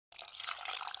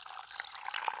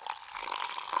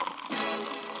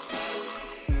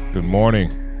Good morning,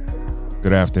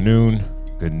 good afternoon,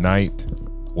 good night.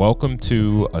 Welcome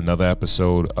to another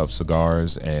episode of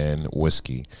Cigars and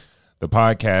Whiskey, the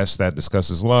podcast that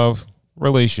discusses love,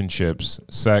 relationships,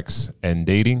 sex, and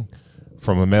dating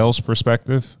from a male's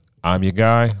perspective. I'm your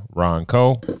guy, Ron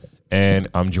Coe, and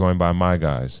I'm joined by my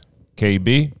guys,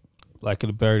 KB, Black of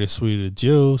the berry, the sweet of the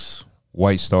juice.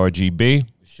 White Star GB,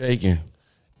 Shaking.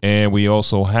 and we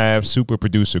also have super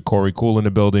producer Corey Cool in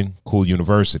the building, Cool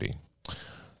University.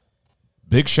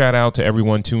 Big shout out to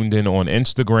everyone tuned in on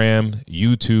Instagram,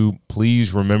 YouTube.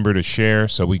 Please remember to share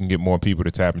so we can get more people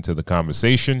to tap into the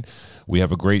conversation. We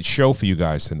have a great show for you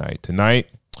guys tonight. Tonight,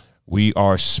 we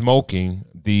are smoking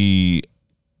the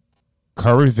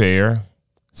Curry Bear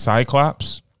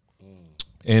Cyclops,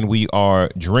 and we are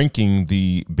drinking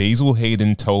the Basil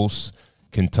Hayden Toast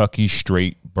Kentucky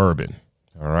Straight Bourbon.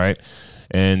 All right.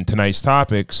 And tonight's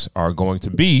topics are going to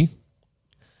be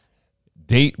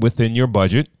date within your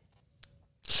budget,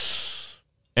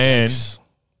 and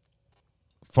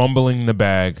fumbling the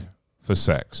bag for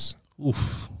sex.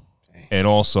 Oof. And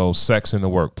also sex in the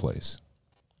workplace.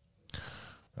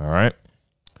 All right.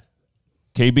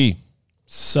 KB,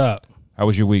 Sup. how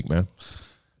was your week, man?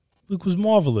 Week was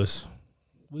marvelous.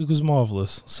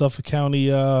 Suffolk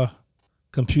County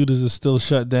computers are still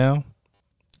shut down.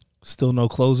 Still no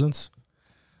closings.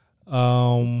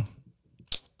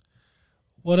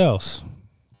 What else?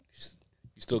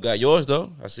 You still got yours,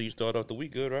 though. I see you started off the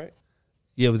week good, right?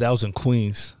 Yeah, but that was in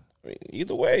Queens. I mean,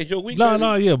 either way, it's your week.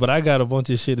 No, yeah, but I got a bunch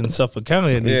of shit in Suffolk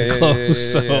County that need to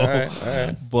close. All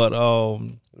right. But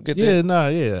Get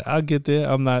there. I'll get there.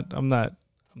 I'm not.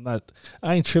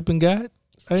 I ain't tripping, God.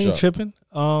 I ain't tripping.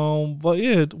 But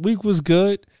yeah, the week was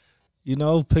good. You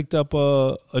know, picked up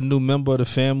a new member of the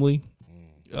family,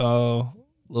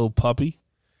 little puppy,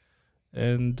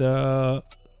 and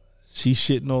she's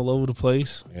shitting all over the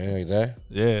place. Yeah, exactly.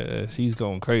 Yeah, she's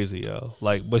going crazy, yo.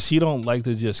 But she don't like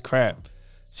to just crap.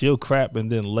 She'll crap and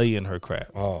then lay in her crap.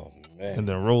 Oh, man. And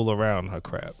then roll around her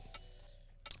crap.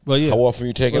 But yeah. How often are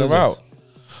you taking her out?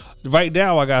 Right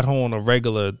now, I got her on a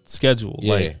regular schedule.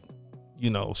 Yeah.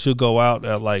 She'll go out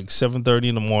at 7:30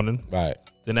 in the morning. Right.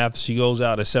 Then after she goes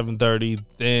out at 7:30,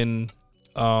 then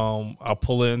I'll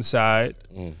pull her inside.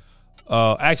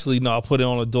 Actually, no, I'll put her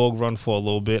on a dog run for a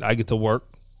little bit. I get to work.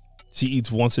 She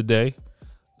eats once a day.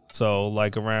 So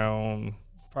around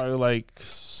probably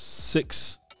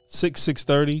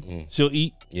 6:30, she'll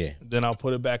eat. Yeah. Then I'll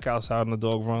put her back outside on the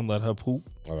dog run, let her poop.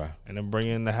 All right. And then bring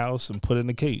her in the house and put her in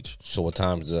the cage. So what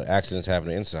times the accidents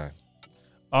happening inside?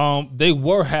 They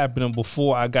were happening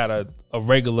before I got a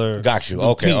regular. Got you.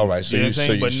 routine, Okay. All right. So you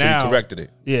corrected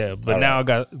it. Yeah, but All now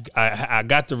right. I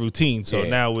got the routine. So Yeah.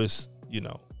 now it's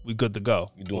we good to go.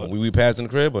 You doing wee pads in the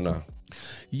crib or not?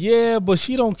 Yeah, but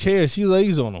she don't care. She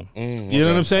lays on them. You know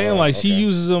what I'm saying? Right, she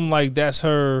uses them like that's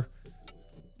her,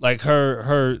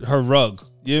 her rug.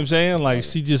 You know what I'm saying?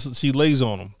 She lays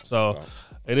on them. So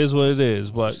it is what it is.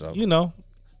 But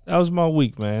that was my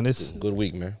week, man. It's good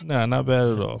week, man. Nah, not bad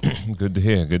at all. Good to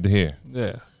hear.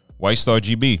 Yeah. White Star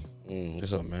GB,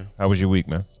 What's up, man? how was your week,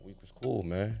 man? Week was cool,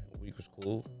 man. Week was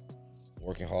cool.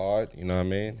 Working hard, you know what I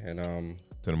mean? And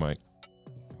To the mic.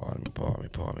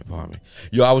 Pardon me.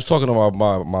 Yo, I was talking about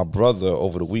my brother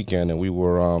over the weekend, and we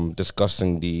were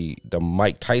discussing the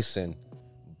Mike Tyson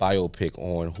biopic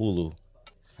on Hulu.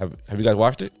 Have you guys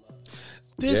watched it?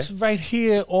 This right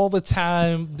here all the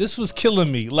time, this was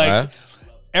killing me.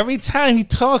 Every time he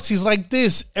talks, he's like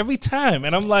this. Every time.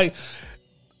 And I'm like,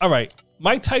 all right,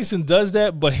 Mike Tyson does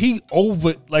that, but he it's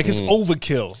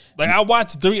overkill. I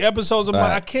watched 3 episodes. I'm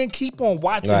like, I can't keep on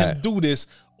watching him do this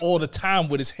all the time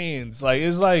with his hands.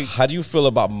 It's like. How do you feel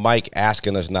about Mike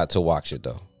asking us not to watch it,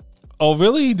 though? Oh,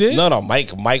 really? He did? No.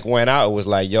 Mike went out and was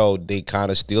like, yo, they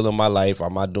kind of stealing my life.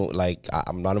 I'm not doing,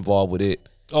 I'm not involved with it.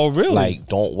 Oh, really?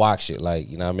 Don't watch it.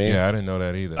 You know what I mean? Yeah, I didn't know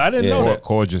that either. I didn't know that.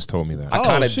 Core just told me that. I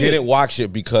kind of didn't watch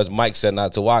it because Mike said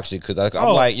not to watch it because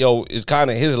I'm like, yo, it's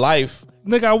kind of his life.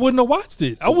 Nigga, I wouldn't have watched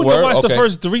it. I wouldn't have watched the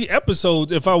first 3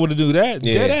 episodes if I would have do that.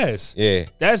 Yeah. Dead ass. Yeah.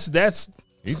 That's.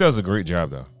 He does a great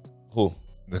job, though. Who?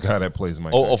 The guy that plays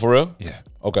Mike. Oh, for real? Yeah.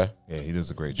 Okay. Yeah, he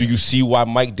does a great Do job. you see why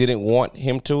Mike didn't want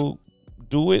him to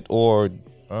do it, or?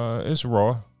 It's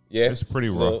raw. Yeah, it's pretty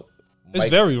raw. It's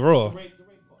very raw.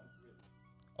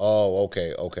 Oh,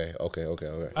 okay.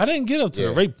 I didn't get up to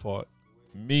the rape part.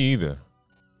 Me either.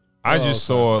 I just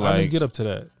saw I didn't get up to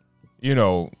that.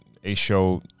 A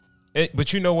show.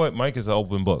 But you know what? Mike is an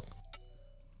open book.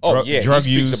 Oh, drug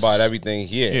he use, speaks about everything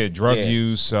here. Yeah, drug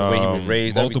use, the way he was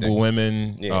raised, multiple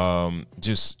everything. women,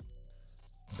 just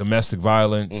domestic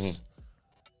violence. Mm-hmm.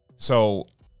 So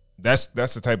that's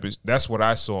the type of that's what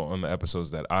I saw on the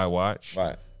episodes that I watched.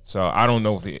 Right. So I don't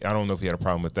know if he had a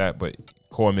problem with that, but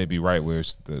Core may be right where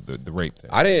it's the rape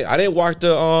thing. I didn't watch the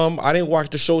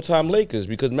Showtime Lakers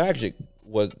because Magic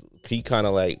he kind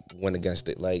of like went against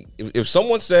it. Like if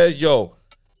someone says, "Yo,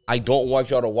 I don't want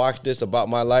y'all to watch this about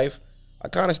my life," I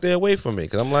kind of stay away from it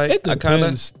because I'm like, It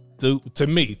depends to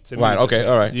me. Right, okay,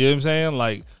 all right. You know what I'm saying?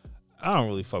 Like, I don't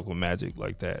really fuck with Magic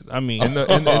like that. I mean, And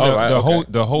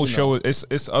the whole show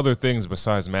it's other things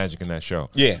besides Magic in that show.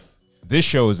 Yeah. This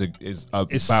show is it's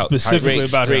about specifically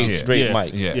about him. straight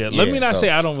Mike. Yeah. Let me not so- say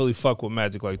I don't really fuck with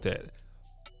Magic like that.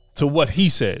 To what he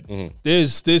said,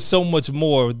 there's so much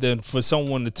more than for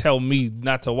someone to tell me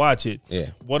not to watch it. Yeah.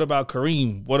 What about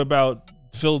Kareem? What about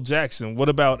Phil Jackson? What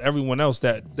about everyone else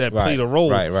that played a role?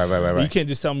 Right. You can't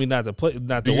just tell me not to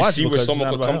Do you watch see it where because someone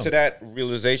it's could not come about to him. that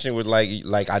realization with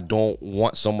like I don't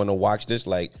want someone to watch this?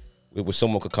 Like where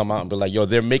someone could come out and be like, "Yo,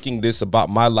 they're making this about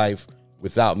my life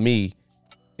without me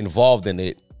involved in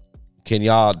it. Can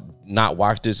y'all not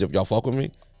watch this if y'all fuck with me?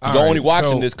 All Y'all right, only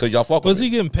watching so- this because y'all fuck with Was me."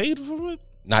 he getting paid for it?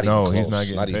 Not No, even he's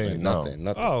close. not getting paid, even no. nothing.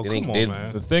 Oh, They come on, they-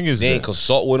 man. The thing is They ain't this.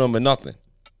 consult with them or nothing.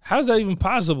 How's that even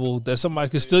possible that somebody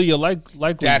could steal your like?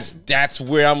 That's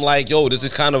where I'm like, yo, this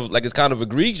is kind of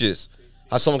egregious.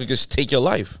 How someone could just take your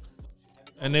life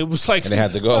and it was like, and they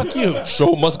had to go. Fuck you.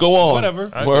 Show must go on. Whatever.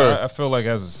 I feel like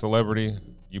as a celebrity,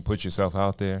 you put yourself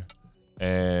out there,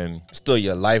 and Still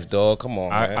your life, dog. Come on,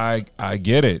 man. I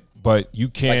get it, but you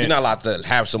Like can't. you're not allowed to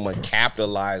have someone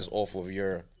capitalize off of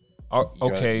your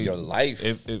okay, your life.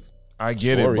 If I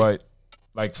get story. it, but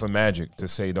like for Magic to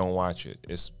say don't watch it,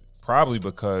 it's probably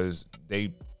because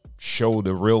they show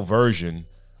the real version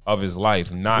of his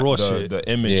life, not Raw the shit. the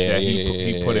image that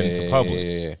he put into public.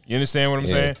 yeah. You understand what I'm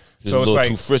saying? He was So a it's little like,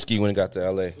 too frisky when he got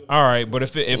to LA. all right, but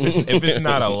if it's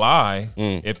not a lie,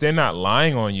 if they're not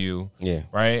lying on you, Yeah.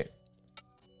 right?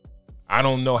 I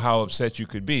don't know how upset you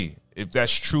could be if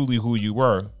that's truly who you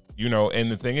were, you know. And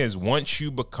the thing is, once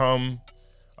you become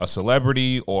a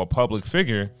celebrity or a public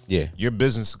figure, Yeah. your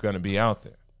business is going to be out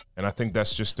there, and I think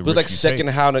that's just the But risk like you take.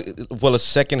 a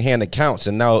secondhand accounts,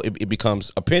 and now it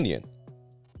becomes opinion.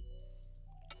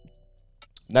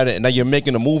 Now you're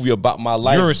making a movie about my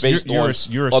life based on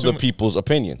you're other assuming- people's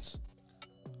opinions.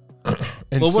 And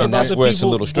But what so about that's the where people? it's a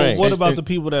little strange. What about And- the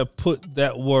people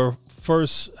that were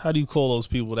first? How do you call those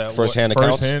people that First-hand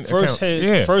accounts. First-hand First accounts. hand,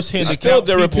 Yeah. first hand It's still account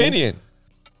their people, opinion.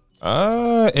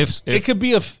 If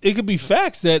It could be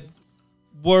facts that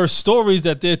were stories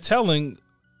that they're telling.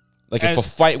 Like if And- a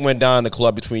fight went down in the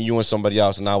club between you and somebody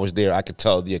else, and I was there, I could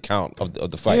tell the account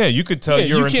of the fight. yeah, you could tell Yeah,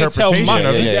 your you can't tell interpretation my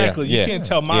of it. exactly. yeah, You can't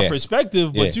tell my yeah.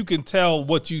 perspective, but Yeah. you can tell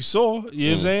what you saw. You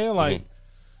know what I'm saying? Like,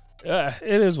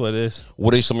 it is what it is.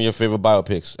 What are some of your favorite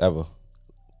biopics ever?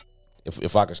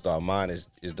 If I could start, mine is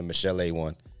the Michelle A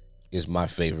one. Is my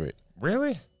favorite.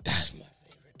 Really? That's my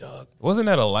favorite, dog. Wasn't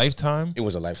that a Lifetime? It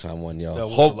was a Lifetime one, yo. That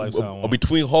was a Lifetime one.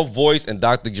 Between her voice and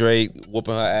Dr. Dre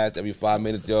whooping her ass every 5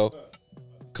 minutes, yo.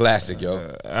 Classic,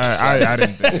 yo. I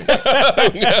didn't think.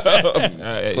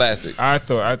 Classic. I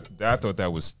thought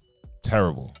that was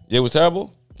terrible. It was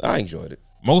terrible. I enjoyed it.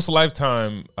 Most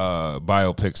Lifetime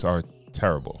biopics are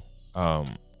terrible,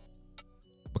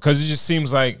 because it just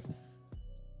seems like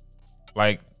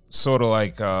sort of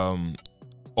like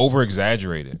over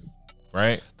exaggerated,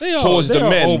 right? Towards the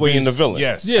men being the villain.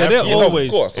 Yes, Yeah, absolutely. they're always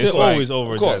Of course. they're It's like- always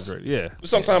over of course. exaggerated. Yeah,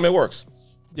 Sometimes it works.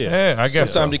 yeah. Yeah, I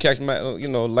guess. Sometimes So. you catch,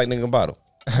 lightning in a bottle.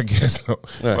 I guess so.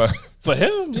 Yeah. But For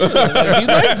him, yeah, like, he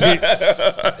liked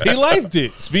it. He liked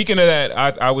it. speaking of that,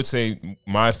 I would say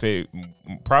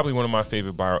probably one of my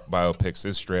favorite biopics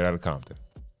is Straight Outta Compton.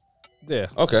 Yeah.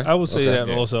 Okay. I would say Okay. that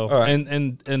Yeah. also. All right.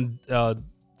 And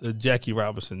the Jackie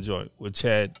Robinson joint with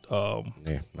Chad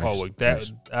nice. Hardwick.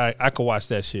 That I could watch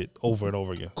that shit over and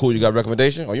over again. Cool, you got a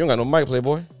recommendation? Oh, you don't got no mic,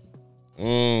 Playboy?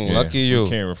 Yeah, Lucky you.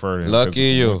 Can't refer to him. Lucky 'cause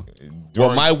you. during-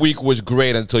 Well, my week was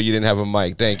great until you didn't have a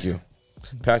mic. Thank you.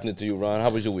 Passing it to you, Ron. How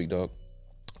was your week, dog?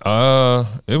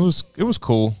 It was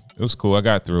cool. It was cool. I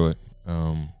got through it.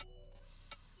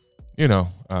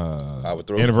 Power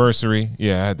through? Anniversary.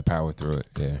 Yeah, I had to power through it.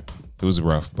 Yeah, it was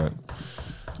rough, but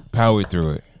powered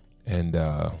through it. And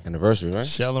Anniversary, right?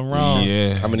 Shell and Ron.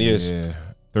 yeah, How many years? Yeah,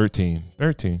 13.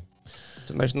 It's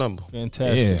a nice number.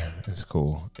 Fantastic. Yeah, it's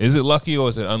cool. Is it lucky or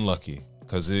is it unlucky?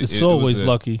 Because It's always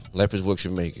lucky. Life is what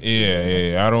should make it.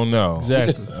 Yeah, I don't know.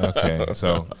 Exactly. Okay,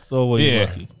 so It's always Yeah.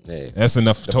 lucky. Yeah. that's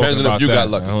enough Depends talking on if about you that. got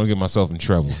lucky. I don't want to get myself in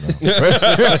trouble. No.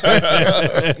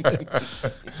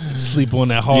 Sleep on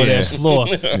that hard ass floor.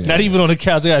 Not even on the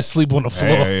couch. I gotta sleep on the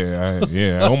floor.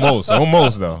 yeah,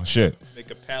 almost though. Shit.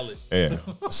 Make a pallet. Yeah.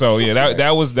 So yeah,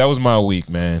 that was my week,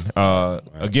 man.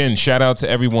 Again, shout out to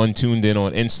everyone tuned in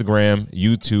on Instagram,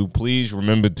 YouTube. Please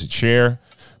remember to share,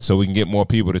 so we can get more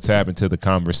people to tap into the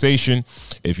conversation.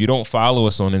 If you don't follow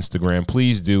us on Instagram,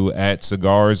 please do at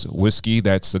Cigars Whiskey.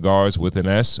 That's Cigars with an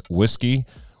S, Whiskey.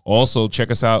 Also,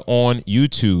 check us out on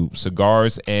YouTube,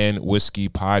 Cigars and Whiskey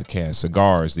Podcast.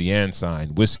 Cigars, the and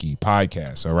sign, Whiskey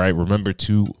Podcast. All right. Remember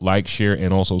to like, share,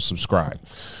 and also subscribe.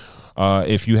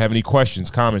 If you have any questions,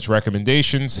 comments,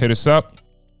 recommendations, hit us up.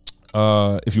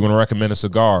 If you want to recommend a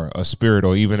cigar, a spirit,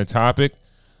 or even a topic,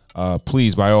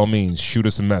 please, by all means, shoot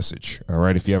us a message. All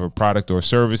right. If you have a product or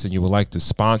service and you would like to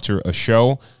sponsor a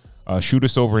show, shoot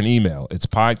us over an email. It's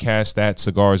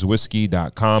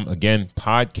podcast@cigarswhiskey.com. Again,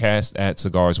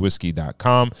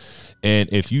 podcast@cigarswhiskey.com. And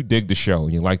if you dig the show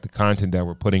and you like the content that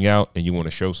we're putting out and you want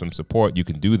to show some support, you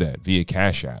can do that via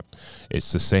Cash App.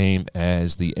 It's the same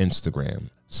as the Instagram.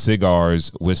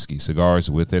 Cigars Whiskey. Cigars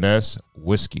with an S,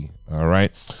 Whiskey. All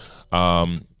right.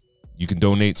 You can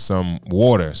donate some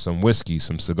water, some whiskey,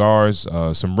 some cigars,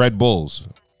 some Red Bulls.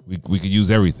 We could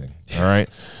use everything. All right.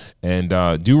 And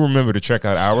do remember to check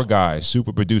out our guy,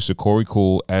 super producer Corey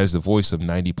Cool, as the voice of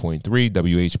 90.3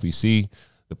 WHBC,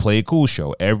 the Play It Cool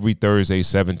Show, every Thursday,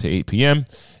 7 to 8 p.m.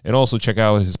 And also check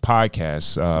out his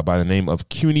podcast by the name of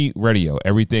CUNY Radio,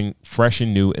 everything fresh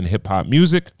and new in hip-hop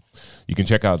music. You can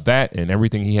check out that and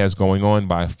everything he has going on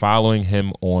by following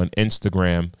him on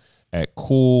Instagram at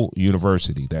Cool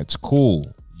University. That's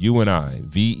Cool, UNI,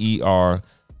 VERCITY.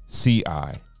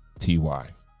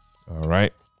 All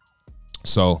right.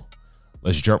 So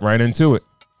let's jump right into it.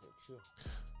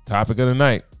 Topic of the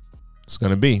night. It's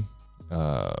going to be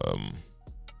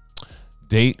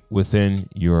date within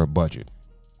your budget.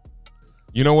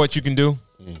 You know what you can do?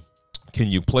 Can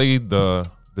you play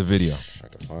the video? I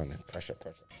can find it. Pressure.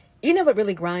 You know what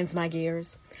really grinds my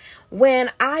gears? When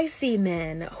I see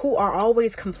men who are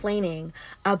always complaining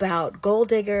about gold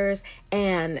diggers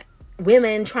and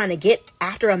women trying to get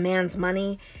after a man's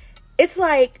money, it's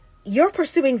like, you're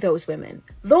pursuing those women.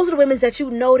 Those are the women that you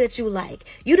know that you like.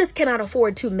 You just cannot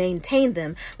afford to maintain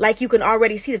them like you can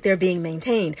already see that they're being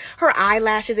maintained. Her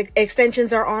eyelashes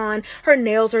extensions are on. Her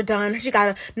nails are done. She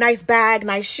got a nice bag,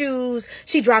 nice shoes.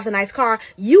 She drives a nice car.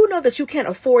 You know that you can't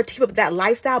afford to keep up that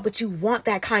lifestyle, but you want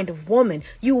that kind of woman.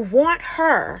 You want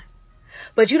her,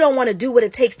 but you don't want to do what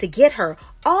it takes to get her.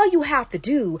 All you have to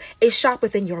do is shop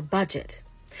within your budget.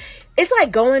 It's like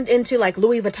going into like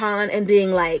Louis Vuitton and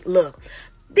being like, look,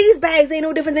 these bags ain't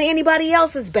no different than anybody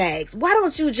else's bags. Why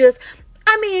don't you just,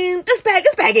 this bag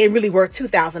ain't really worth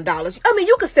 $2,000.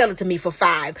 You could sell it to me for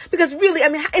 $5 because really,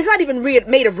 it's not even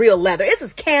made of real leather. It's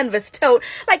this canvas tote.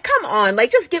 Like, come on,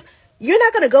 like you're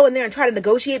not going to go in there and try to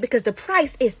negotiate because the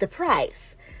price is the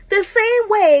price. The same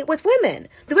way with women,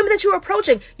 the women that you're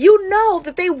approaching, you know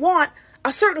that they want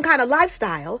a certain kind of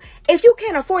lifestyle. If you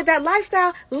can't afford that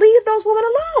lifestyle, leave those women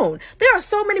alone. There are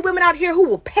so many women out here who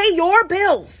will pay your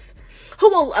bills, who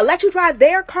will let you drive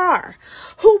their car,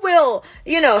 who will,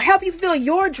 help you fulfill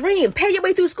your dream, pay your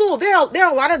way through school. There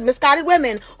are a lot of misguided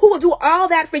women who will do all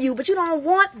that for you, but you don't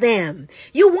want them.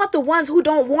 You want the ones who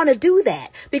don't want to do that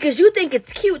because you think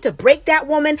it's cute to break that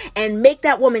woman and make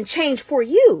that woman change for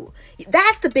you.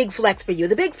 That's the big flex for you.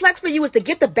 The big flex for you is to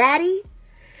get the baddie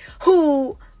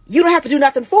who you don't have to do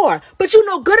nothing for, but you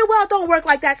know good and well it don't work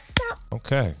like that. Stop.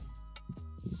 Okay.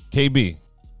 KB.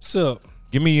 So,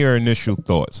 give me your initial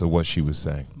thoughts of what she was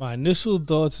saying. my initial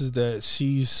thoughts is that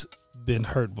she's been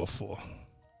hurt before.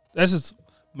 That's just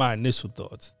my initial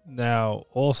thoughts. Now,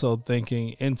 also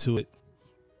thinking into it,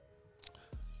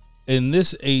 in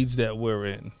this age that we're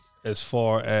in, as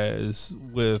far as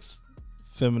with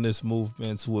feminist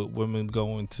movements, with women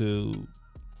going to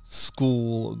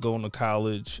school, going to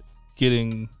college,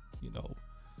 getting,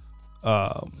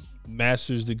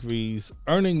 master's degrees,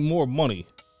 earning more money.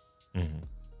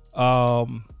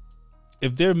 Mm-hmm.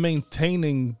 If they're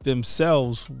maintaining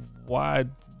themselves, why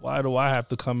do I have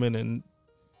to come in and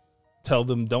tell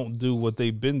them don't do what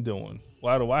they've been doing?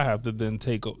 Why do I have to then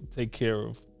take care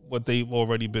of what they've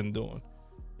already been doing?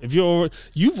 If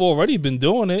you've already been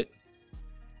doing it,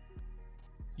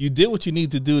 you did what you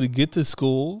need to do to get to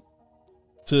school,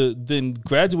 to then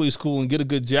graduate school and get a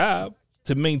good job,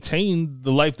 to maintain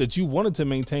the life that you wanted to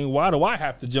maintain. Why do I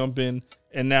have to jump in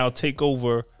and now take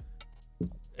over?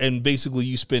 And basically,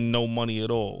 you spend no money at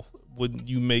all when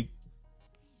you make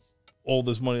all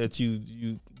this money that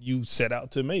you set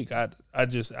out to make. I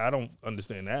don't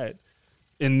understand that.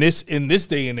 In this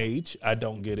day and age, I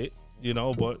don't get it.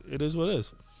 But it is what it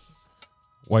is.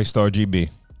 White Star GB.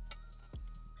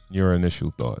 Your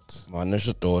initial thoughts. My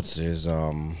initial thoughts is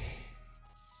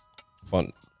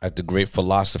fun. As the great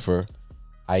philosopher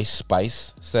Ice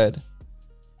Spice said,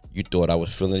 "You thought I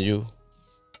was feeling you,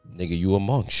 nigga. You a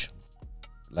munch."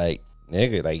 Like,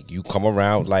 nigga, like you come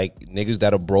around, like niggas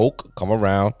that are broke come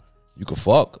around. You can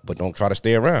fuck, but don't try to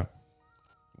stay around.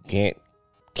 You can't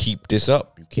keep this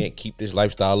up. You can't keep this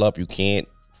lifestyle up. You can't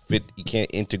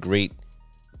integrate,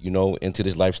 into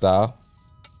this lifestyle.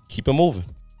 Keep it moving.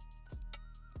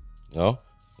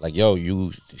 Like,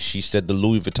 she said the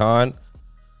Louis Vuitton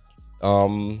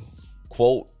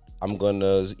quote. I'm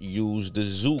gonna use the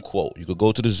zoo quote. You could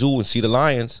go to the zoo and see the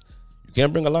lions. You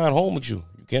can't bring a lion home with you.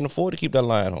 You can't afford to keep that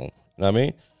lion home. You know what I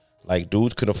mean? Like,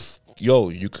 dudes could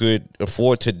you could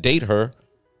afford to date her,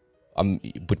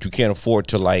 but you can't afford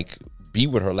to like be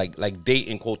with her, like date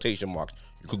in quotation marks.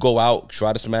 You could go out,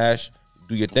 try to smash,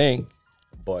 do your thing,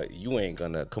 but you ain't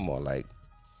gonna, come on, like,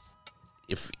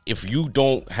 if you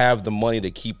don't have the money to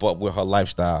keep up with her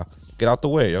lifestyle, get out the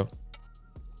way, yo.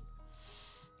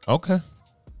 Okay.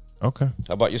 How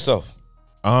about yourself?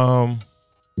 My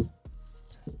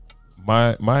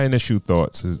initial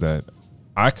thoughts is that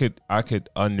I could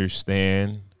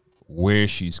understand where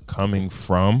she's coming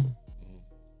from,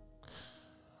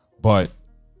 but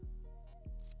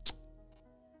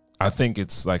I think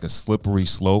it's like a slippery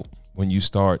slope when you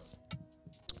start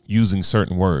using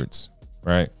certain words,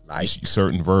 right? Like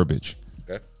certain verbiage.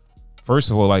 Okay. First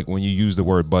of all, like when you use the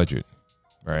word budget,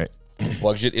 right?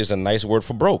 Budget is a nice word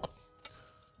for broke.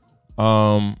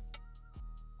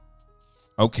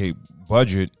 Okay,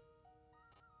 budget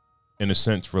in a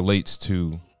sense relates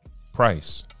to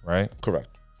price, right? Correct.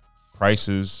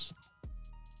 Prices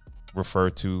refer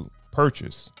to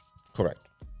purchase. Correct.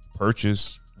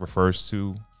 Purchase refers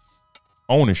to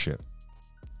ownership,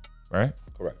 right?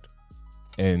 Correct.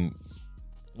 And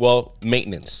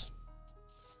maintenance.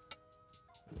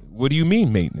 What do you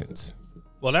mean maintenance?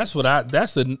 Well, that's the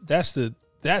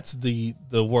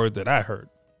word that I heard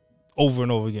over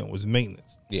and over again was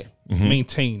maintenance. Yeah.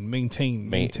 Mm-hmm.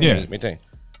 Maintain.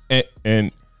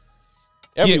 And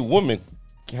every woman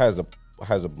has a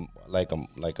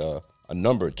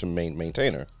number to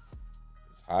maintain her.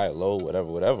 High, low,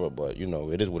 whatever, but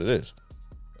it is what it is.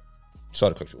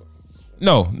 Sorry to cut you off.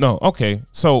 No. Okay.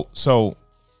 So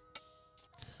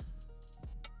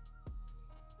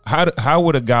how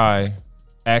would a guy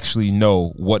actually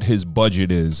know what his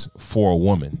budget is for a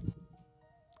woman?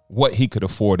 What he could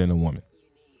afford in a woman?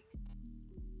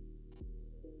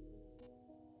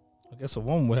 I guess a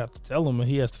woman would have to tell him, and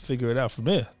he has to figure it out from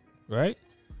there, right?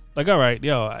 Like, all right,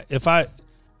 if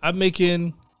I'm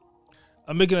making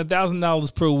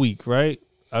 $1,000 per week, right?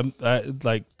 I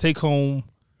like take home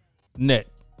net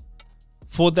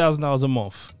 $4,000 a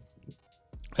month.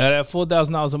 At that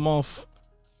 $4,000 a month,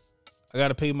 I got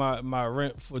to pay my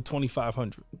rent for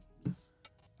 $2,500.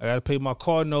 I got to pay my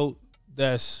car note.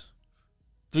 That's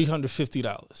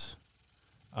 $350.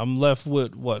 I'm left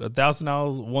with what,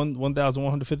 $1,000,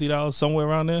 $1,150, somewhere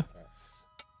around there.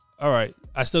 All right,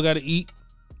 I still got to eat.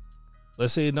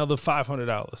 Let's say another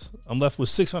 $500. I'm left with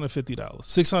 $650.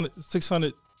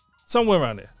 600, somewhere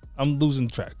around there. I'm losing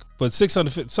track, but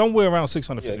 $650, somewhere around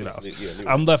 $650. Yeah,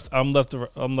 I'm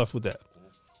left with that.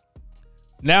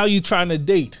 Now you trying to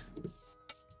date.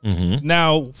 Mm-hmm.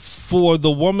 Now for the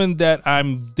woman that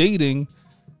I'm dating,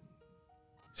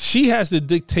 she has to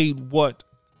dictate what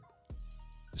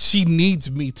she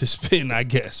needs me to spend, I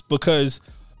guess, because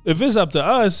if it's up to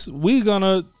us, we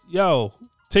gonna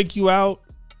take you out,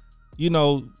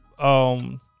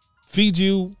 feed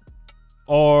you,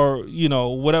 or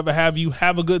whatever have you,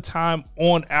 have a good time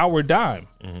on our dime.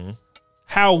 Mm-hmm.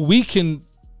 How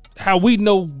we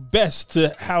know best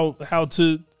to how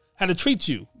to treat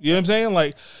you. You know what I'm saying?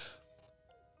 Like,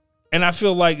 and I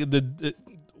feel like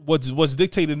what's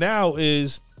dictated now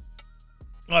is,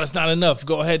 that's not enough.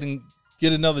 Go ahead and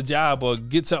get another job or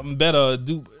get something better.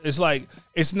 It's like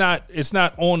it's not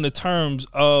on the terms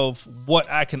of what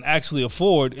I can actually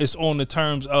afford. It's on the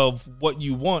terms of what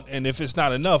you want. And if it's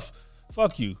not enough,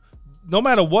 fuck you. No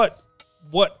matter what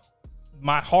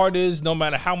my heart is, no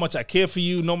matter how much I care for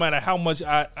you, no matter how much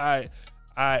I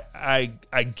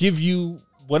give you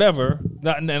whatever.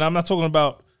 And I'm not talking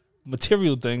about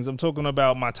material things. I'm talking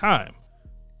about my time.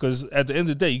 Because at the end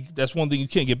of the day, that's one thing you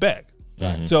can't get back.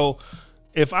 Mm-hmm. So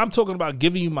if I'm talking about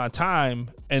giving you my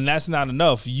time and that's not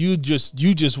enough, you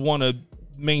just want to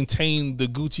maintain the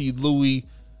Gucci, Louis,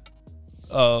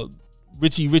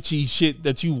 Richie shit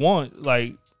that you want.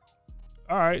 Like,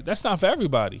 all right, that's not for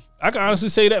everybody. I can honestly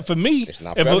say that for me,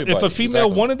 if a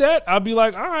female wanted that, I'd be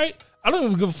like, all right, I don't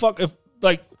even give a fuck if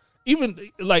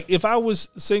if I was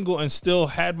single and still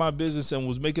had my business and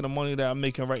was making the money that I'm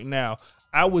making right now,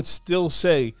 I would still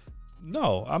say,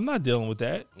 no, I'm not dealing with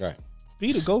that. Right.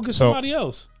 Go get somebody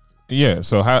else. Yeah.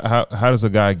 So how does a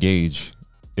guy gauge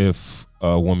if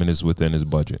a woman is within his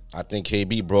budget? I think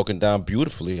KB broken down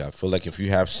beautifully. I feel like if you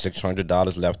have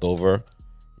 $600 left over,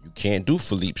 you can't do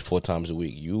Philippe 4 times a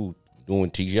week. You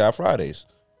doing TGI Fridays.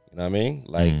 You know what I mean?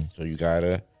 Like, so you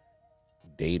gotta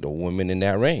date a woman in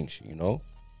that range, you know?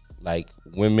 Like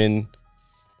women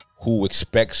who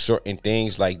expect certain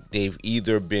things, like they've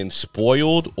either been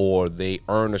spoiled or they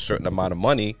earn a certain amount of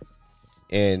money.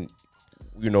 And,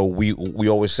 you know, we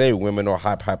always say women are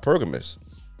hypergamous.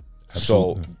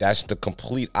 Absolutely. So that's the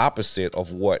complete opposite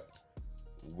of what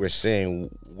we're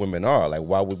saying women are. Like,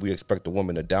 why would we expect a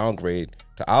woman to downgrade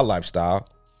to our lifestyle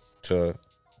to,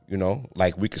 you know,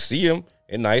 like we could see them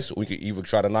and nice. We could even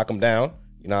try to knock them down.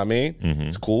 You know what I mean?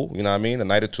 It's cool. You know what I mean? A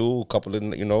night or two, a couple of,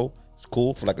 you know, it's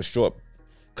cool for like a short,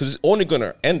 because it's only going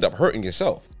to end up hurting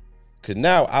yourself. Because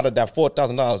now out of that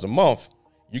 $4,000 a month,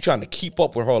 you're trying to keep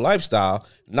up with her lifestyle.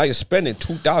 Now you're spending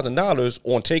 $2,000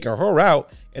 on taking her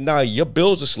out, and now your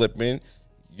bills are slipping.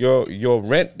 Your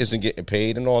rent isn't getting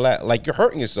paid and all that. Like, you're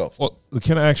hurting yourself. Well,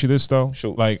 can I ask you this though?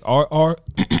 Sure. Like,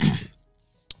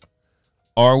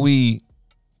 are we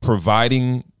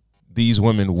providing these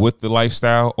women with the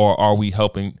lifestyle, or are we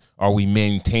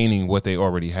maintaining what they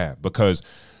already have? Because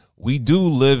we do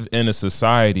live in a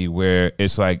society where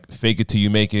it's like fake it till you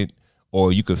make it,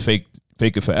 or you could fake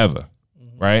it forever.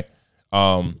 Right?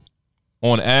 On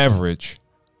average,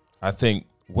 I think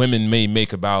women may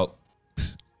make about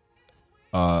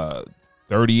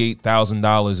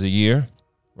 $38,000 a year,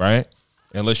 right?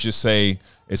 And let's just say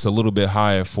it's a little bit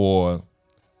higher for.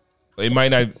 It might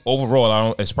not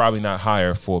overall. It's probably not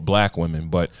higher for black women,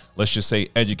 but let's just say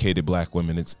educated black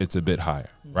women. It's a bit higher,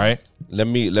 right? Let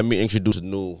me introduce a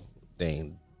new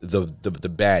thing. The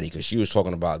baddie, because she was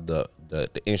talking about the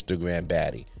Instagram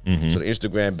baddie. So the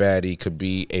Instagram baddie could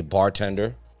be a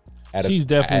bartender. She's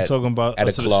definitely talking about at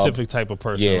a a club. specific type of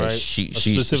person, Yeah, right? she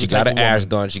got her ass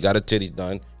done. She got her titties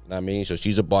done. You know what I mean? So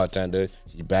she's a bartender.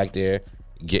 She's back there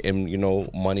getting, you know,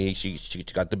 money. She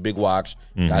got the big watch,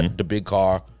 got the big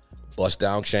car, bust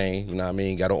down chain. You know what I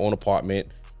mean? Got her own apartment,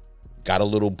 got a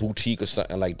little boutique or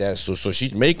something like that. So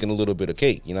she's making a little bit of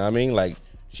cake. You know what I mean? Like,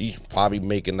 she's probably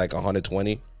making like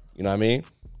 120. You know what I mean?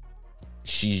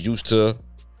 She's used to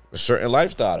a certain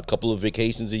lifestyle, a couple of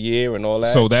vacations a year and all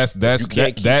that. So that's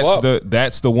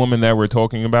the woman that we're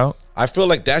talking about. I feel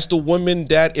like that's the woman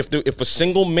that if a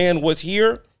single man was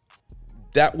here,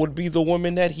 that would be the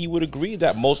woman that he would agree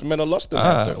that most men are lusting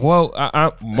after. Well,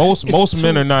 most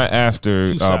men are not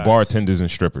after bartenders and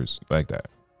strippers like that.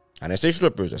 I didn't say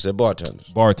strippers. I said bartenders.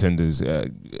 Bartenders,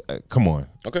 come on.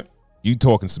 Okay. You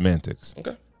talking semantics?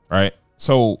 Okay. Right.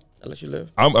 So I'll let you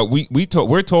live.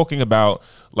 We're talking about,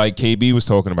 like KB was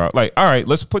talking about, like, all right,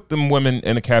 let's put them women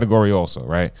in a category also,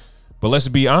 right? But let's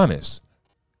be honest,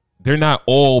 they're not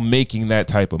all making that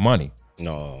type of money.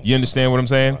 No. You understand what I'm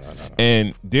saying? No.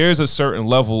 And there's a certain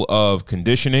level of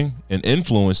conditioning and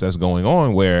influence that's going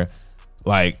on where,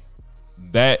 like,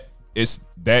 that is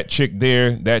that chick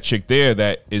there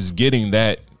that is getting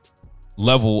that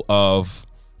level of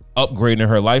upgrading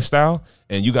her lifestyle,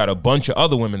 and you got a bunch of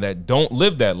other women that don't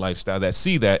live that lifestyle that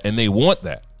see that and they want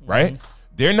that, right?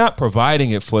 They're not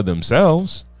providing it for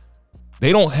themselves.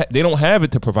 They don't have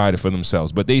it to provide it for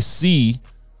themselves, but they see,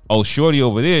 oh, shorty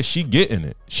over there, she getting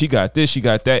it. She got this, she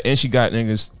got that, and she got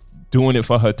niggas doing it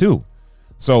for her too.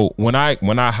 So when I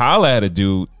holler at a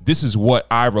dude, this is what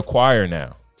I require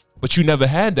now. But you never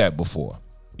had that before.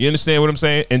 You understand what I'm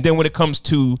saying? And then when it comes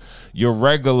to your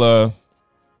regular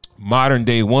modern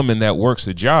day woman that works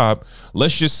a job,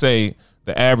 let's just say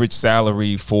the average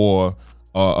salary for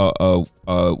a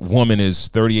woman is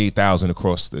 $38,000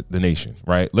 across the nation,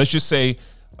 right? Let's just say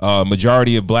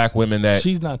majority of black women that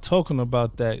she's not talking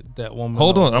about that woman.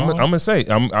 Hold on, I'm gonna say,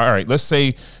 all right. Let's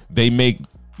say they make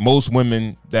most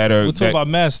women that are. We're talking about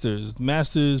masters,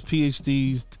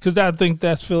 PhDs, because I think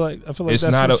I feel like it's that's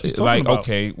not what she's talking about.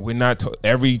 Okay, we're not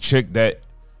every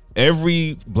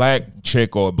black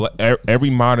chick or every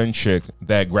modern chick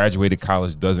that graduated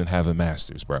college doesn't have a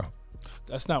master's, bro.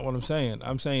 That's not what I'm saying.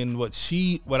 I'm saying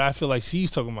what I feel like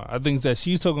she's talking about. I think that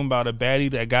she's talking about a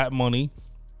baddie that got money,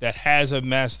 that has a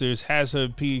master's, has a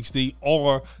PhD,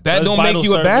 or that don't make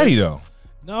you a baddie though.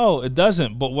 No, it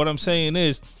doesn't. But what I'm saying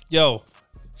is, yo,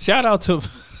 shout out to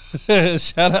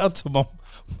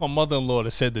my mother-in-law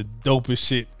that said the dopest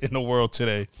shit in the world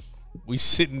today. We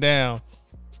sitting down.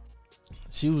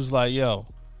 She was like, yo,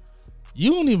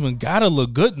 you don't even gotta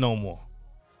look good no more.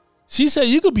 She said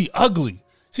you could be ugly.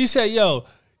 She said, yo,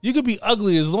 you could be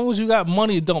ugly as long as you got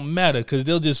money. It don't matter, because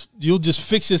you'll just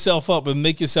fix yourself up and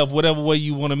make yourself whatever way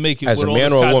you want to make it. As with a all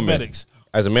man this or a cosmetics. woman?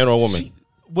 As a man or a woman?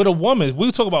 With a woman.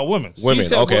 We talk about women. Women, She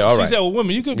said, okay, all right. She said with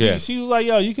women, you could be. She was like,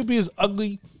 yo, you could be as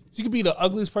ugly She could be the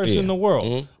ugliest person in the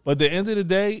world. But at the end of the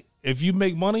day, if you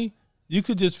make money, you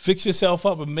could just fix yourself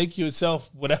up and make yourself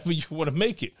whatever you want to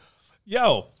make it.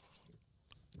 Yo,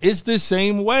 it's the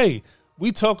same way.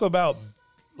 We talk about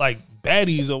like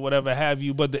baddies or whatever have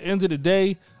you, but at the end of the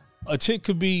day, a chick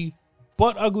could be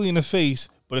butt ugly in the face,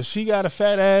 but if she got a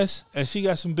fat ass and she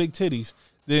got some big titties,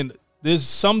 then there's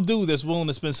some dude that's willing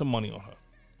to spend some money on her.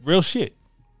 Real shit.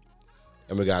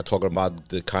 And we got to talk about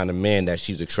the kind of man that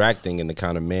she's attracting and the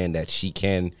kind of man that she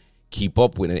can keep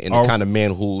up with and the kind of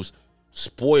man who's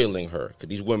spoiling her. Because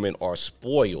these women are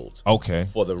spoiled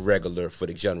for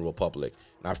the general public.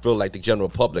 And I feel like the general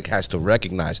public has to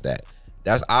recognize that.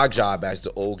 That's our job as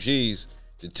the OGs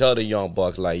to tell the young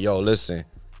bucks, like, yo, listen,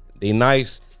 they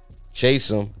nice, chase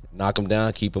them, knock them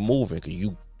down, keep them moving. Because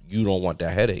you don't want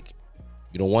that headache.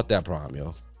 You don't want that problem,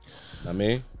 yo. I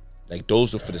mean, like,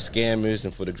 those are for the scammers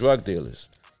and for the drug dealers.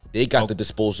 They got the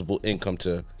disposable income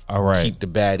to keep the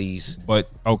baddies. But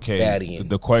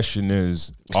the question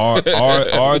is, are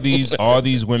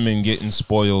these women getting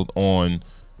spoiled on?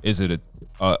 Is it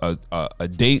a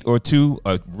date or two,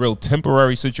 a real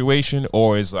temporary situation,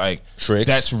 or is like tricks?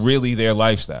 That's really their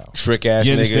lifestyle. Trick ass niggas.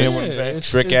 You understand what I'm saying?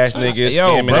 Trick ass niggas,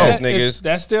 scamming ass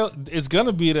niggas. It's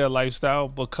gonna be their lifestyle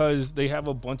because they have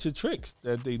a bunch of tricks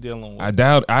that they dealing with.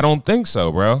 I don't think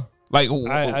so, bro. Like,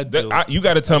 you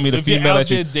got to tell me the if female you're out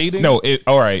that you there dating? No,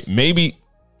 all right, maybe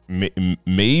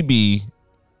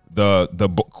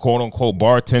the quote unquote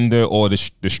bartender or the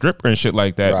stripper and shit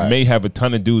like that may have a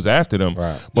ton of dudes after them,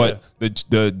 but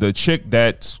the chick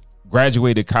that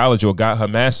graduated college or got her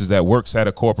master's that works at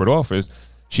a corporate office,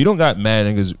 she don't got mad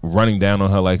niggas running down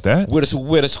on her like that. With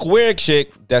a square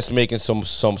chick that's making some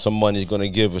money is gonna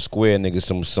give a square nigga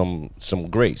some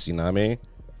grace. You know what I mean?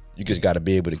 You just got to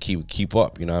be able to keep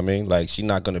up. You know what I mean? Like, she's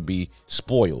not gonna be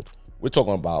spoiled. We're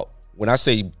talking about, when I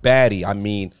say baddie, I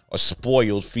mean a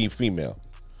spoiled female.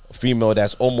 A female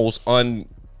that's almost you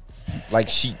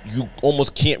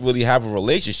almost can't really have a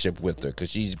relationship with her because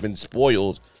she's been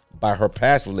spoiled by her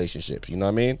past relationships. You know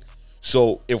what I mean?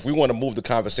 So if we want to move the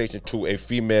conversation to a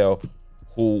female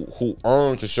who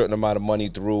earns a certain amount of money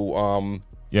through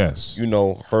yes, you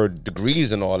know, her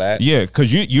degrees and all that. Yeah,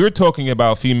 because you're talking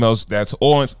about females that's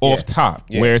off top,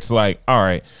 where it's like, all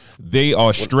right, they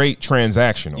are straight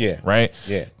transactional, right?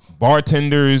 Yeah.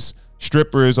 Bartenders,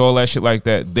 strippers, all that shit like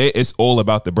that. It's all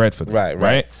about the bread for them,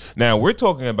 right? Now we're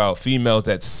talking about females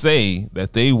that say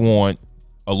that they want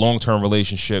a long-term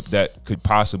relationship that could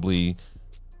possibly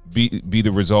be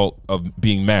the result of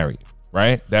being married,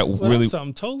 right? That really that's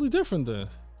something totally different then.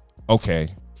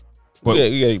 Okay. But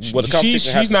well,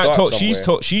 she's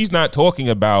not talking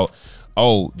about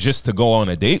just to go on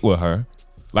a date with her.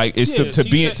 Like, it's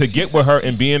to get with her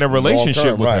and be in a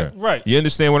relationship with her. Right. You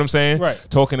understand what I'm saying? Right.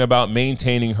 Talking about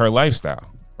maintaining her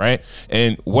lifestyle. Right.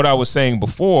 And what I was saying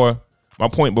before, my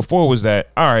point before was that,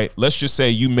 all right, let's just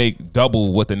say you make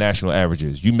double what the national average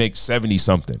is. You make 70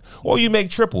 something, or you make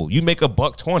triple. You make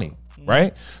 $120.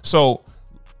 Right. So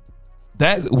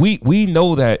that we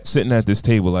know that sitting at this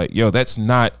table, like, yo, that's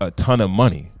not a ton of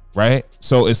money. Right.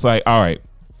 So it's like, all right,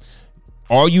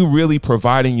 are you really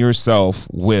providing yourself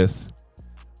with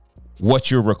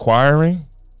what you're requiring,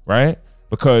 right?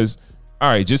 Because, all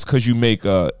right, just because you make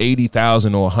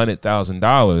 $80,000 or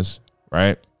 $100,000,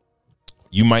 right?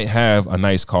 You might have a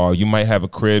nice car, you might have a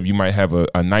crib, you might have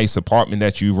a nice apartment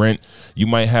that you rent, you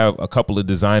might have a couple of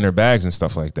designer bags and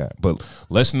stuff like that. But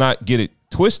let's not get it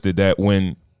twisted that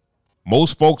when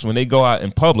most folks, when they go out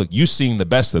in public, you're seeing the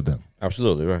best of them.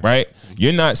 Absolutely, right. Right?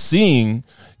 You're not seeing,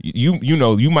 you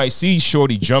know, you might see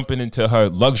shorty jumping into her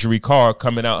luxury car,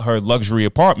 coming out her luxury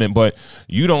apartment, but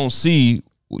you don't see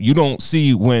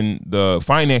when the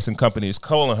financing company is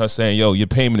calling her saying, yo, your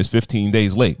payment is 15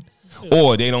 days late.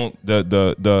 Or they don't,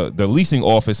 the leasing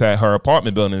office at her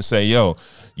apartment building and say, yo,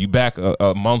 you back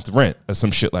a month rent or some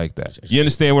shit like that. You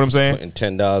understand what I'm saying? And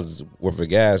 $10 worth of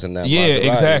gas in that. Yeah,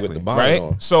 exactly. With the right.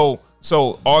 On.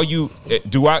 So are you?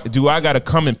 Do I got to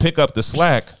come and pick up the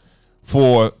slack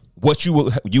for what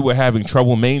you were having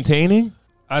trouble maintaining?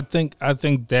 I think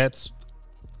that's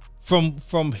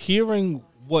from hearing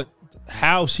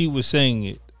how she was saying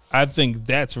it. I think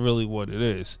that's really what it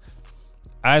is.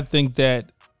 I think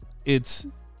that it's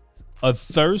a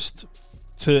thirst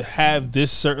to have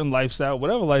this certain lifestyle,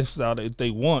 whatever lifestyle that they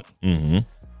want,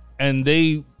 and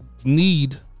they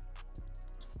need.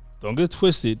 Don't get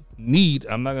twisted.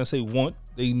 I'm not gonna say want.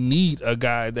 They need a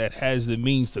guy that has the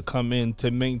means to come in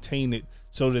to maintain it,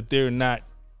 so that they're not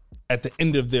at the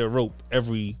end of their rope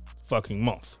every fucking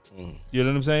month. You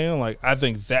know what I'm saying? Like, I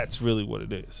think that's really what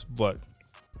it is. But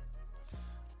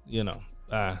you know,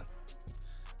 I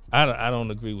don't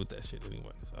agree with that shit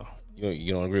anyway. So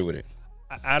You don't agree with it?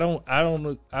 I don't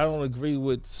agree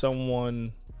with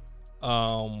someone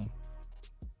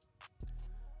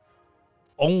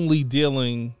only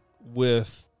dealing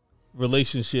with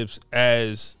relationships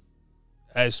as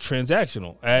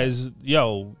transactional, as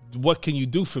what can you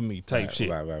do for me type shit.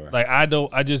 Right. Like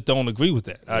I just don't agree with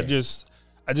that. Yeah. I just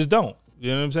don't.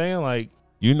 You know what I'm saying? Like,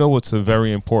 you know, it's a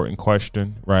very important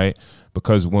question, right?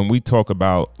 Because when we talk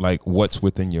about like what's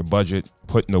within your budget,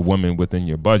 putting a woman within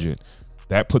your budget,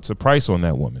 that puts a price on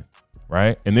that woman,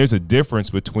 right? And there's a difference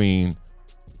between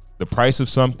the price of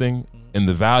something and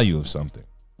the value of something,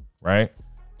 right?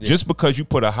 Yeah. Just because you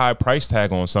put a high price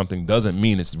tag on something doesn't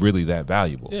mean it's really that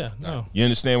valuable. Yeah, no. You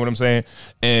understand what I'm saying?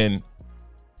 And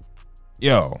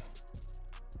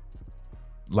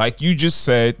like you just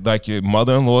said, like your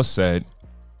mother-in-law said,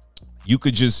 you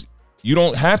don't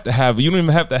even have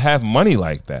to have money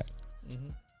like that. Mm-hmm.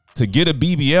 To get a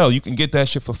BBL, you can get that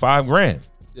shit for $5,000.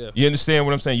 Yeah. You understand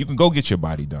what I'm saying? You can go get your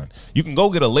body done. You can go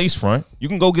get a lace front. You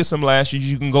can go get some lashes.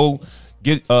 You can go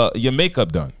get your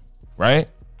makeup done, right?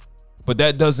 But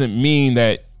that doesn't mean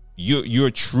that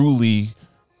you're truly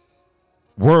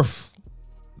worth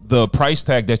the price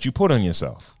tag that you put on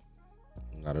yourself.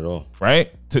 Not at all.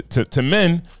 Right? To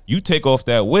men, you take off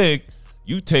that wig,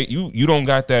 you don't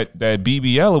got that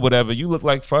BBL or whatever, you look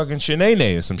like fucking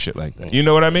Shanae or some shit like that. You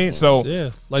know what I mean? So yeah,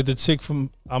 like the chick from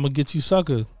I'ma Get You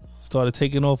Sucker started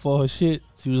taking off all her shit.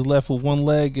 She was left with one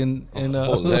leg and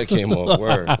whole leg came off.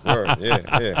 Word.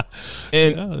 Yeah.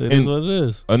 And it is what it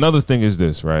is. Another thing is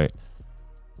this, right?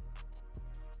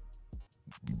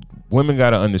 Women got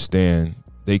to understand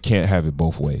they can't have it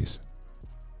both ways.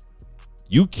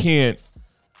 You can't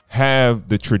have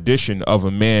the tradition of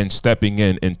a man stepping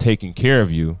in and taking care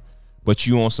of you, but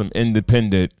you on some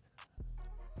independent,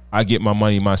 I get my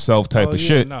money myself type of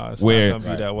shit. No, it's where, not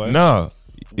gonna be that way. No.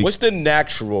 What's the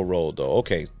natural role though?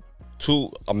 Okay,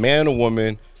 to a man and a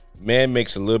woman, man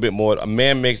makes a little bit more. A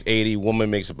man makes 80, woman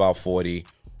makes about 40.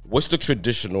 What's the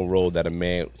traditional role that a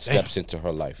man steps into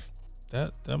her life?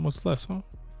 That much less, huh?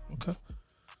 Okay.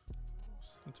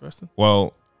 Interesting.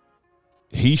 Well,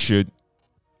 he should.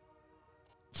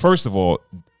 First of all,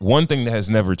 one thing that has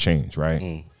never changed,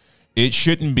 right? It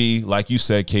shouldn't be like you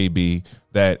said, KB,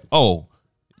 that, oh,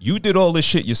 you did all this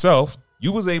shit yourself.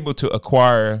 You was able to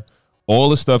acquire all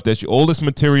the stuff all this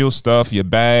material stuff, your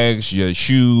bags, your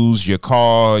shoes, your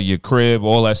car, your crib,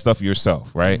 all that stuff yourself,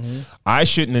 right? Mm-hmm. I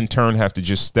shouldn't in turn have to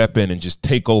just step in and just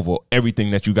take over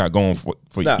everything that you got going for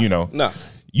you know. No.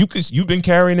 You've been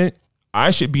carrying it.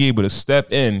 I should be able to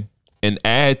step in and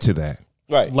add to that.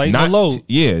 Right. Lighten the load.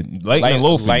 Yeah, lighten the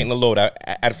load. Lighten the load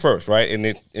at first, right? And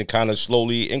it kind of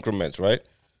slowly increments, right?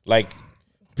 Like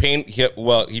paying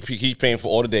he's paying for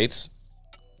all the dates.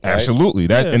 Absolutely.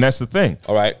 Right? And that's the thing.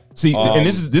 All right. See, and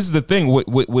this is the thing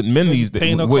with men these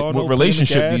days, with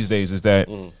relationship these days, is that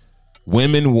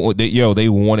women they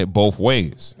want it both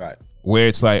ways. Right. Where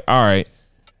it's like, all right,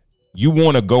 you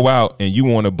want to go out and you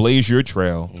want to blaze your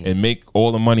trail and make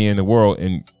all the money in the world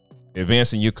and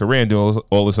advancing your career and doing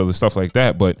all this other stuff like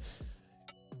that, but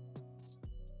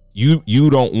you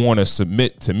don't want to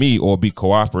submit to me or be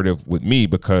cooperative with me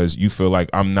because you feel like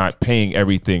I'm not paying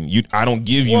everything. I don't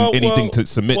give you anything to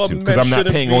submit to because I'm not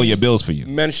paying all your bills for you.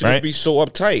 Men shouldn't be so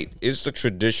uptight. It's the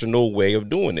traditional way of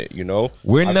doing it, you know?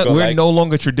 We're no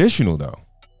longer traditional though.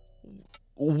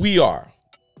 We are.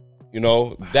 You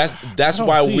know, that's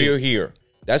why we're here.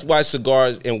 That's why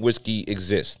cigars and whiskey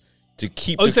exist. To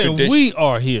keep the tradition. We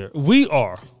are here. We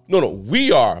are. No,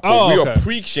 we are. But we are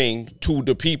preaching to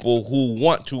the people who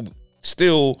want to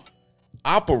still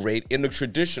operate in the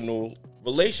traditional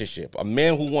relationship. A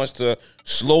man who wants to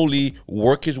slowly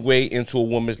work his way into a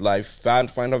woman's life, find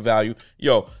her value.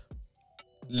 Yo,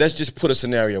 let's just put a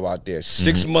scenario out there.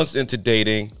 6 months into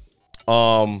dating,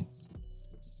 a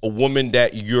woman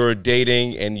that you're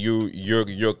dating and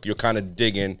you're kind of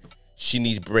digging, she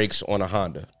needs brakes on a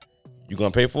Honda. You gonna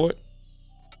pay for it?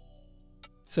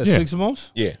 Is that 6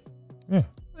 months? Yeah.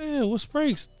 Yeah, what's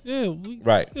brakes? Yeah,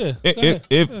 right. Yeah.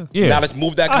 Now let's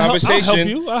move that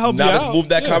conversation. I'll help you. Now let's move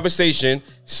that conversation.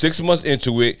 6 months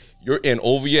into it, you're in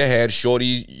over your head,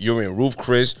 shorty. You're in Roof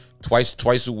Chris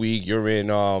twice a week. You're in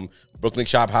Brooklyn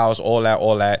Shop House, all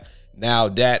that. Now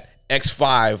that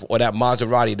X5 or that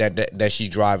Maserati that she's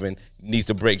driving needs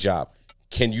a brake job.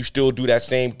 Can you still do that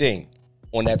same thing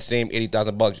on that same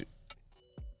 $80,000 budget?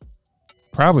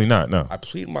 Probably not, no. I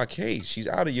plead my case. She's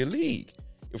out of your league.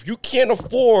 If you can't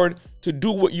afford to do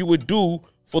what you would do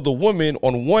for the woman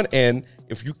on one end,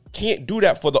 if you can't do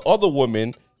that for the other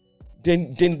woman,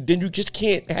 then you just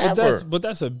can't have her. But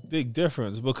that's a big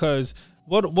difference because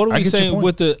what are we saying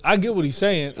with the? I get what he's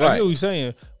saying. I get what he's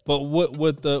saying. But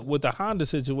with the Honda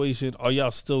situation, are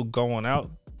y'all still going out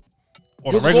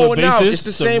on You're a regular going out. basis?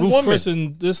 It's the to same Ruth woman. Chris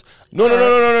and this.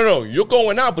 No. You're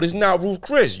going out, but it's not Ruth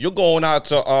Chris. You're going out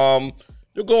to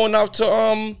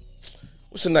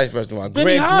what's the nice restaurant?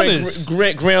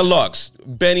 Grand Lux.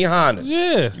 Benny Hanna's.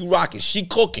 Yeah. You rocking. She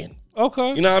cooking.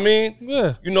 Okay. You know what I mean?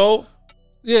 Yeah. You know?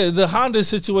 Yeah, the Honda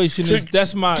situation is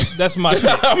that's my shit.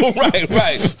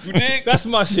 right. You dig? That's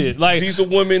my shit. Like, these are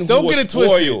women don't who get are it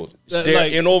twisted. spoiled. Like, They're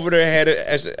in over their head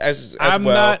as I'm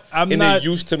well. not- I'm and not- they're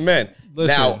used to men.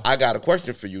 Listen. Now, I got a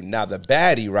question for you. Now, the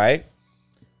baddie, right?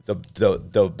 The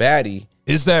baddie.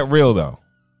 Is that real though?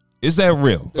 Is that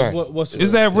real? Go ahead. what's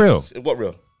Is that real? What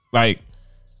real? Like,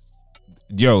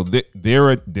 yo,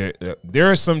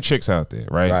 there are some chicks out there,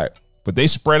 right? Right. But they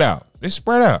spread out.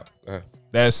 Uh-huh.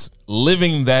 That's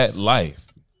living that life,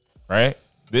 right?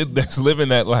 That's living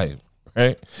that life,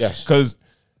 right? Yes. Because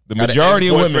the Had majority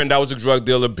an of ex-boyfriend women, that was a drug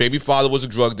dealer. Baby father was a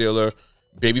drug dealer.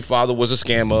 Baby father was a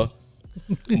scammer.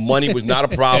 Money was not a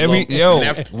problem.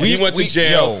 He went to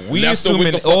jail. We left her with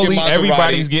assuming the fucking only Maserati.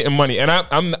 everybody's getting money, and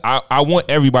I want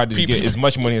everybody to get as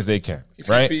much money as they can,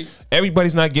 right?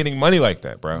 Everybody's not getting money like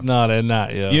that, bro. No, they're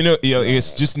not. Yeah. You know,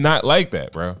 it's just not like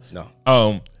that, bro.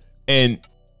 No. And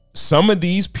some of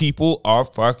these people are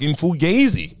fucking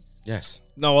fugazi. Yes.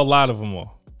 No, a lot of them are.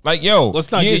 Like, yo,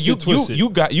 Let's not get you shit twisted. you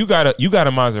got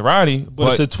a Maserati,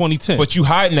 But it's a 2010. But you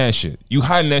hiding that shit. You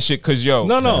hiding that shit because yo,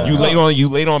 No. you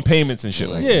late on payments and shit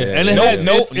like Yeah, that. and it No, has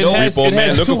no, it has, repo it man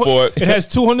has looking for it. It has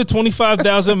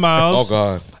 225,000 miles. Oh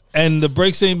God. And the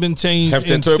brakes ain't been changed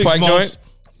Hampton in 6 Turnpike months. joint?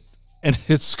 And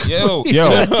it's Yo,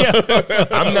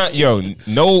 I'm not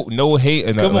no hate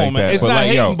and Come like on, man. that. It's but not like,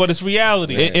 hating, yo, but it's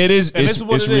reality. it is. And It's this is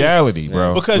what it is. reality,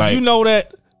 bro. Because like, you know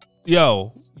that,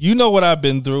 you know what I've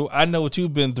been through. I know what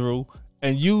you've been through.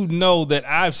 And you know that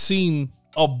I've seen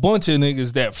a bunch of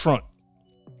niggas that front.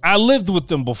 I lived with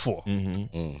them before.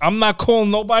 I'm not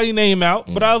calling nobody name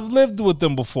out, but I've lived with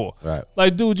them before. Right.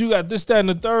 Like, dude, you got this, that, and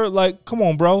the third. Like, come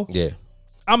on, bro. Yeah.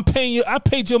 I'm paying you. I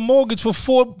paid your mortgage for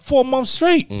four months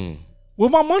straight. Where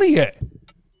my money at?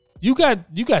 You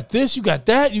got this. You got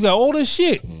that. You got all this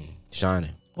shit.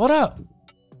 Shining. What up?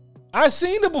 I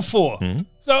seen it before.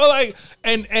 So like,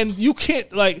 and you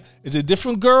can't like. It's a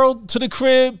different girl to the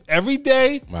crib every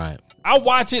day. Right. I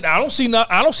watch it. I don't see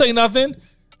nothing. I don't say nothing.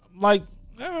 I'm like,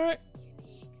 all right,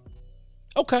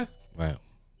 okay. Right.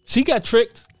 She got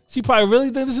tricked. She probably really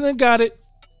think this nigga got it.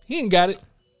 He ain't got it.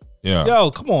 yeah.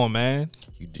 Yo, come on, man.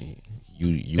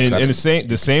 You And kinda,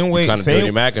 the same way, kind of same,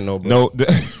 dirty macking though, bro. no,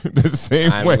 the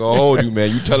same I ain't way, gonna hold you,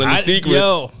 man. You telling the secrets.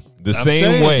 the I'm same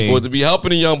saying. way. Supposed to be helping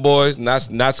the young boys,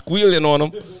 not squealing on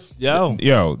them.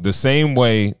 Yo, The same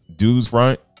way dudes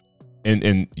front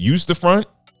and used to front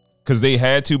because they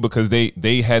had to, because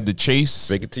they had to chase.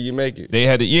 Fake it till you make it. They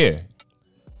had to, yeah.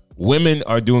 Women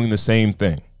are doing the same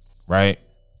thing, right?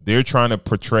 They're trying to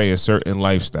portray a certain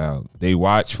lifestyle. They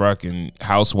watch fucking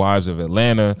Housewives of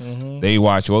Atlanta. They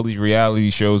watch all these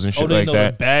reality shows and shit they like know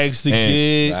that. the bags to And-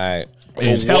 get. Right.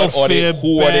 It's But what are they, healthcare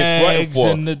who are they fronting bags for?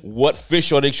 and the- What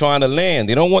fish are they trying to land?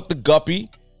 They don't want the guppy.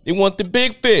 They want the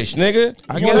big fish, nigga.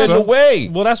 I You guess in so. the way.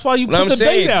 Well, that's why you What put I'm the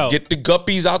saying, bait out. get the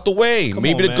guppies out the way. Come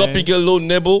Maybe on, the guppy man. get a little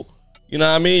nibble. You know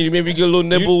what I mean? You maybe get a little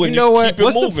nibble You and know you what? keep it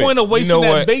What's moving. the point of wasting know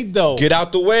that what? bait though? Get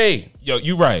out the way. Yo,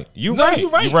 you right. You No, right. you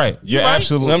right. You're right. You You're right.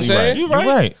 absolutely You know what I'm saying? right.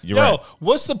 You're right. You're Yo, right.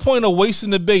 what's the point of wasting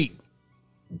the bait?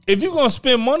 If you're gonna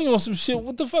spend money on some shit,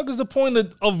 what the fuck is the point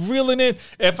of reeling in?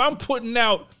 If I'm putting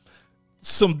out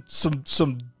some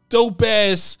dope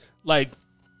ass, like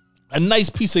a nice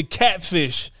piece of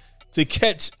catfish to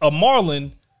catch a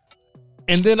marlin,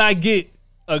 and then I get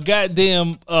a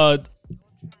goddamn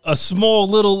a small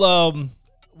little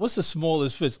what's the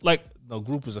smallest fish? Like, no,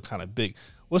 groupers are kind of big.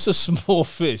 What's a small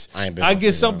fish? I ain't been I on get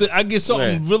fish, something. I get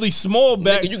something Man. really small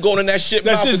back. Nigga, you going in that shit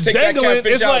That's mouth to just take that dangling.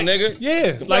 catfish It's out, like- nigga.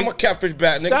 yeah, Like, like- my catfish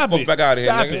back, nigga. Stop Fuck it. back out of here,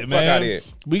 Stop nigga. it, Fuck out of man. here.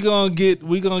 We gonna get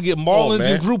marlins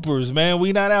man. and groupers, man.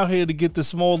 We not out here to get the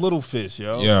small little fish,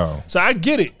 yo. Yo. So I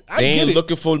get it. I They get ain't it.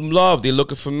 looking for love. They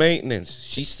looking for maintenance.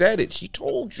 She said it. She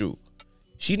told you.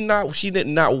 She did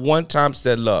not one time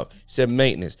said love. She said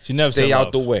maintenance. She never Stay said out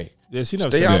love. the way. Yeah, she never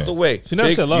Stay said out love. the way. She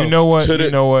never said love. You know what? To the,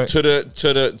 You know what? To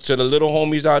the little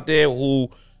homies out there who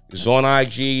is on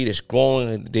IG, that's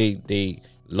scrolling, and they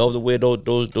love the way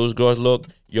those girls look.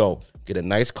 Yo, get a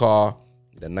nice car,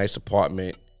 get a nice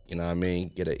apartment. You know what I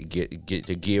mean? Get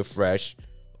the gear fresh.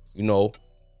 You know,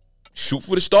 shoot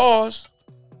for the stars.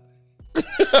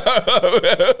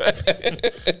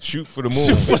 Shoot for the moon.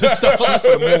 Shoot for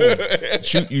the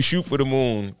moon. You shoot for the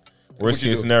moon. Worst you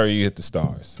case do? scenario, you hit the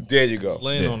stars. There you go.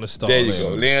 Land Yeah. on the stars. There you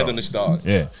go. Land on the stars.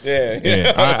 Yeah. Yeah.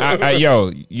 Yeah.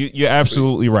 Yo, you're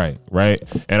absolutely right. Right.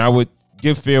 And I would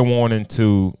give fair warning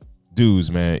to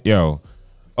dudes, man. Yo,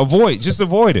 avoid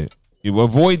it. You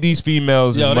avoid these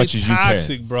females as much as you can.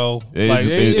 Toxic, bro.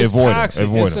 It's toxic.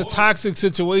 Avoid it's them. a toxic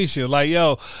situation.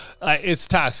 It's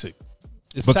toxic.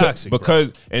 It's toxic.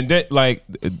 Because and then like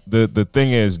the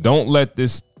thing is, don't let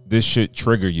this shit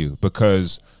trigger you,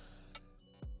 because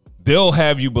they'll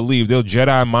have you believe, they'll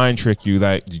Jedi mind trick you,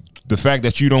 like the fact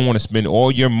that you don't want to spend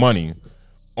all your money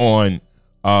on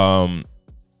on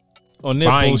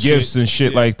buying bullshit. gifts and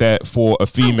shit like that for a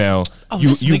female.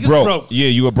 This you nigga's broke. Yeah,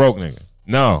 you a broke nigga.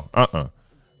 No,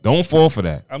 don't fall for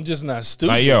that. I'm just not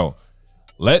stupid. Like, yo,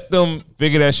 let them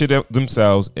figure that shit out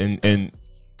themselves, and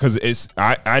because it's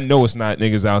I know it's not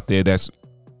niggas out there that's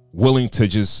willing to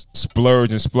just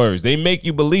splurge and splurge. They make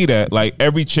you believe that like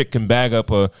every chick can bag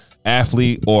up a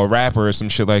athlete or a rapper or some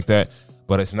shit like that,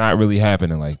 but it's not really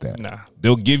happening like that. Nah.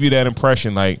 They'll give you that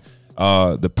impression like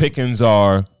the pickings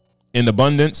are in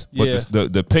abundance, but Yeah.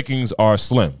 the pickings are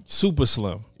slim. Super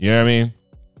slim. You know what I mean?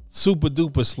 Super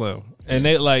duper slim. And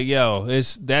they like, yo,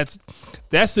 that's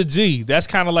the G. That's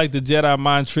kind of like the Jedi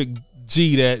mind trick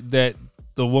G that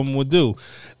the woman would do.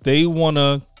 They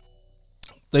wanna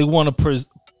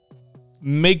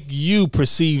make you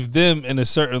perceive them in a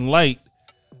certain light,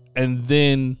 and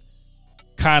then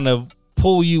kind of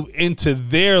pull you into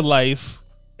their life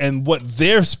and what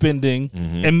they're spending,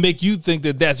 and make you think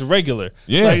that that's regular.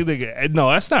 Yeah. Like, no,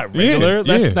 that's not regular. Yeah,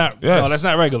 That's yeah, not. yes. No, that's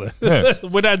not regular. Yes.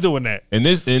 We're not doing that. And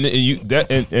this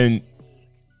and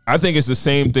I think it's the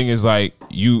same thing as like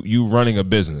you running a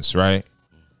business, right?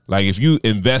 Like if you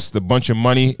invest a bunch of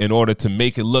money in order to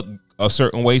make it look a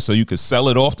certain way so you could sell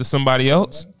it off to somebody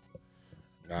else,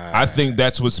 I think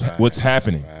that's what's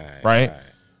happening, right?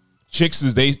 Chicks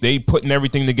is they putting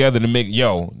everything together to make,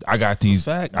 yo, I got these,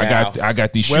 I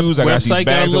got these shoes, I got these Website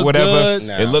bags gotta or look whatever. good.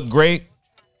 It look great.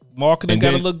 Marketing And got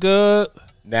to then- look good.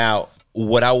 Now,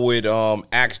 what I would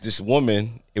ask this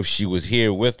woman, if she was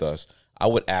here with us, I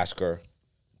would ask her,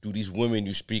 do these women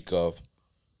you speak of,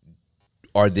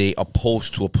 are they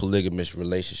opposed to a polygamous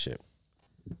relationship?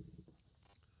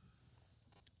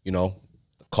 You know,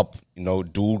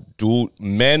 do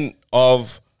men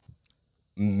of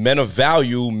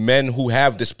value, men who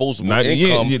have disposable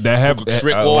income, that have who can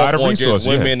trick a lot off of on just resources,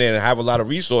 women and have a lot of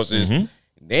resources,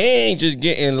 they ain't just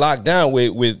getting locked down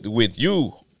with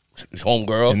you,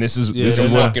 homegirl. And this is Yeah, this Your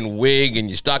is they're what not. fucking wig and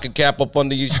your stocking cap up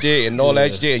under your shit and all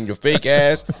that shit and your fake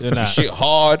ass. They're not. Your shit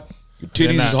hard. Your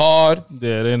titties not. is hard.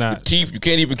 Yeah, they're not. Teeth, you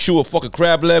can't even chew a fucking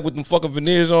crab leg with them fucking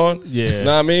veneers on. Yeah. Know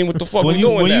what I mean? What the fuck When we you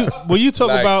doing when you now? when you talk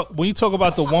Like- about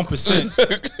the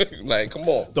 1%, Like, come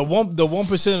on. the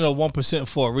 1% are the 1%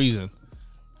 for a reason,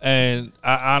 and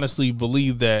I honestly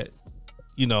believe that,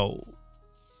 you know,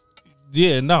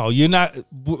 yeah, no, you're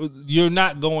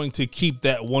not going to keep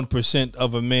that 1%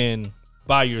 of a man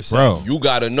by yourself. bro. You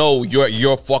gotta know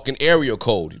your fucking area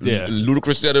code. Yeah.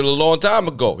 Ludacris said it a long time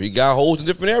ago. He got holes in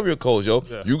different area codes, yo.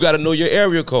 You gotta know your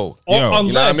area code. Or Yo, unless,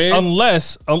 you know what I mean?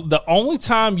 unless the only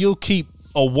time you'll keep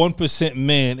a 1%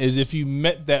 man is if you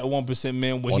met that 1%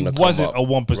 man when On he the come wasn't up. a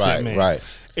 1% Right, man. right.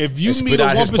 If you And meet spit a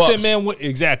out his 1% pups. man,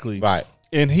 exactly. Right.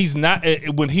 And he's not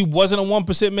when he wasn't a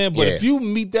 1% man, but Yeah. if you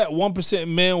meet that 1%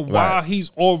 man while Right. he's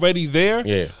already there,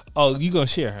 Yeah. oh, you gonna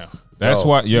share him. That's Yo,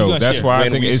 why, you gonna that's share. why I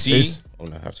When think we it's see, oh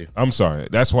no, I have to. I'm sorry.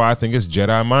 That's why I think it's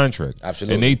Jedi mind trick.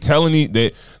 Absolutely. And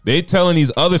they telling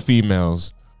these other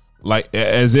females like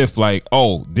as if like,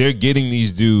 oh, they're getting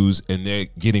these dudes and they're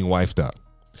getting wifed up.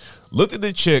 Look at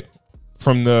the chick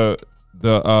from the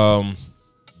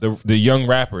young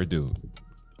rapper dude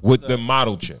with the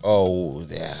model chick. Oh,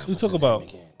 yeah. You talk about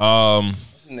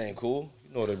What's his name? Cool.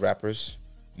 You know the rappers.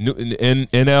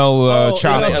 NL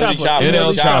Chopper. NL Chopper.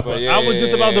 NL Chopper. Yeah, I was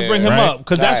just about to bring him Right. up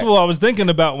because that's Right. what I was thinking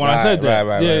about when I said that.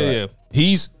 Right, yeah, right. yeah.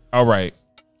 He's all right.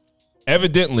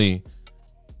 Evidently,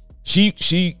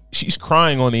 she's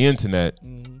crying on the internet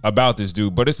about this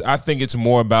dude, but I think it's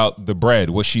more about the bread,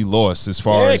 what she lost as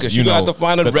far Yeah, as because you you know. got to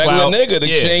find a the regular clout. nigga to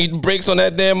Yeah, change the brakes on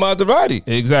that damn Maserati.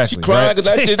 exactly. She crying right?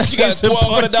 because that shit, she got a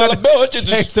 $1,200 bill. That shit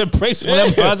Change just, the brakes on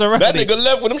that Maserati. that nigga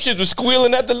left with them shit was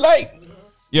squealing at the light.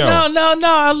 Yo, No,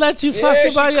 I'll let you fuck Yeah,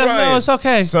 she somebody else. No,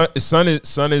 crying. it's okay.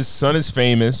 son is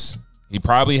famous. He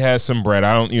probably has some bread.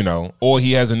 I don't, or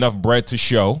he has enough bread to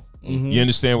show. You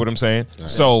understand what I'm saying?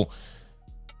 So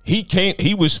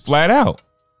he was flat out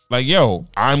like, yo,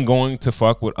 I'm going to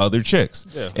fuck with other chicks.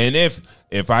 Yeah. And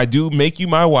if I do make you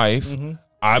my wife,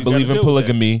 I believe in deal with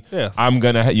polygamy. that.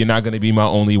 Yeah. You're not gonna be my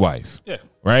only wife. Yeah.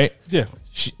 Right? Yeah.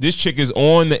 This chick is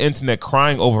on the internet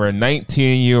crying over a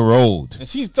 19-year-old. And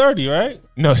she's 30, right?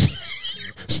 No,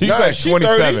 She's like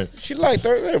 27. 30. She like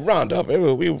 30. Round up.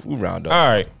 We round up. All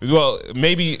right. Well,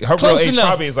 maybe her Close real age enough.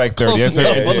 probably is like 30. Close That's her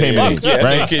enough. entertainment age, Yeah,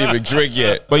 right? they can't even drink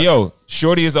yet. But yo,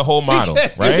 Shorty is a whole model,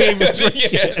 right?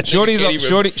 Shorty's a,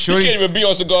 Shorty. She can't even be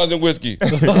on cigars and whiskey.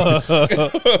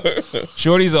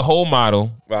 Shorty's a whole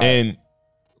model, Right. and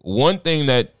one thing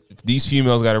that these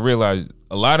females got to realize: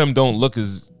 a lot of them don't look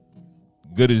as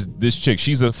good as this chick.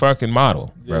 She's a fucking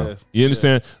model, bro. Yeah. You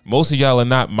understand? Most of y'all are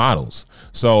not models,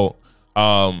 so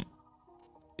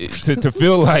to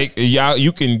feel like y'all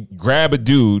you can grab a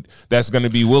dude that's gonna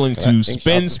be willing to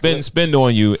spend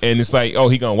on you, and it's like, oh,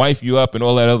 he gonna wife you up and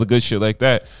all that other good shit like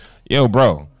that. Yo,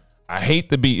 bro. I hate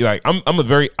to be like I'm a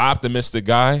very optimistic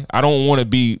guy. I don't want to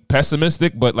be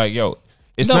pessimistic, but like, yo,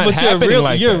 it's No, not but happening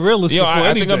like you're that. a realist Yo, before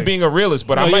I think I'm anything. being a realist,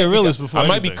 but No, I you're might a realist before I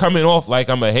might be anything. coming off like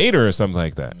I'm a hater or something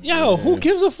like that. Yo, who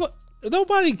gives a fuck?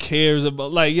 Nobody cares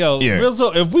about like Yeah. real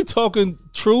talk, if we talking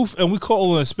truth and we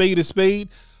calling a spade,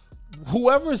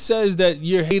 whoever says that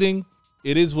you're hating,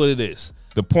 it is what it is.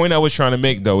 The point I was trying to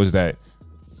make though is that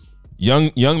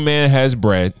young man has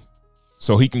bread,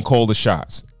 so he can call the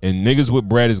shots, and niggas with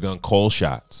bread is gonna call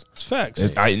shots. It's facts.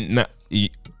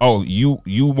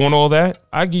 You want all that?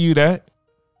 I give you that,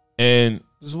 and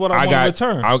This is what I want in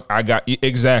return. I got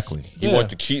exactly. He Yeah. wants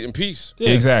to cheat in peace. Yeah.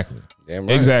 Exactly. Damn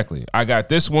right. Exactly. I got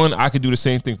this one. I could do the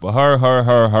same thing for her.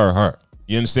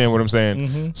 You understand what I'm saying?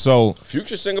 Mm-hmm. So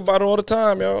Future sing about it all the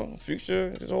time, yo.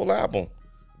 Future, his whole album.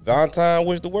 Valentine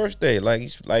was the worst day. Like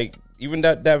he's like even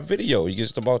that video, he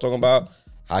gets about talking about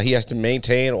how he has to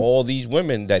maintain all these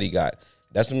women that he got.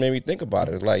 That's what made me think about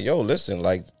it. It's like, yo, listen,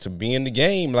 like to be in the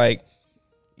game, like,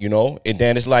 you know, and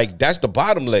then it's like that's the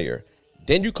bottom layer.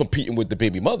 Then you competing with the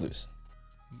baby mothers.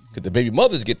 Because the baby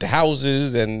mothers get the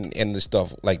houses and the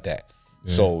stuff like that.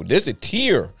 So there's a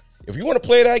tier. If you want to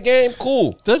play that game,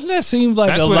 cool. Doesn't that seem like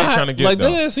that's a what lot? they're trying to get. Like though.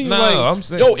 doesn't that seem No, like I'm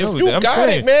saying, Yo, if you I'm got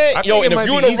saying, it, man. I Yo, think and it if might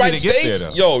you in be the easy right to get there,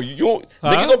 states, though.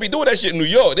 niggas gonna be doing that shit in New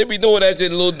York. They be doing that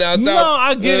shit in little downtown. No,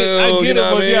 I get it. I get You it, know what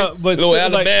but I mean? yeah, but little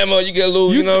still, like, Alabama, you get a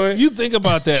little, you know what I mean? You think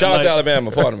about that. Shout out like, to Alabama,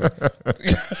 pardon me.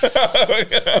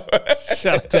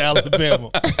 Shout out to Alabama.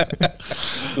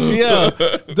 Yeah,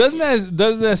 doesn't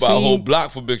that Buy a whole seem?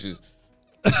 block for bitches.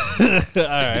 All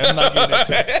right, I'm not getting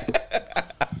into it.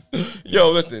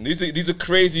 Yo, listen, these are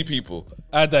crazy people.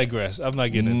 I digress. I'm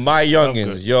not getting into My it. I'm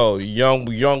youngins, good. yo,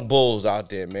 young bulls out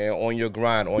there, man, on your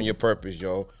grind, on your purpose,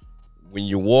 yo. When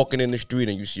you're walking in the street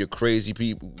and you see a crazy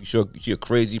see a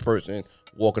crazy person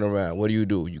walking around, what do?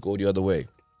 You go the other way.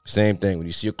 Same thing. When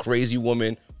you see a crazy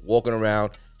woman walking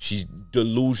around, she's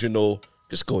delusional,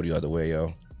 just go the other way,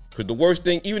 yo. Because the worst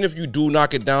thing, even if you do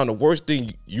knock it down, the worst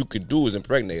thing you could do is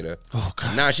impregnate her. Oh,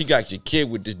 God. Now she got your kid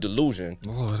with this delusion.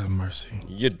 Lord have mercy.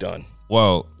 You're done.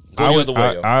 Well, Go the other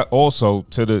way, yo. I also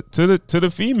to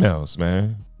the females,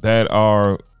 man, that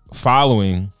are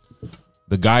following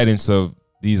the guidance of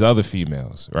these other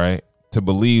females, right? To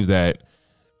believe that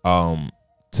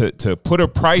to put a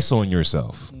price on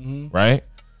yourself, right?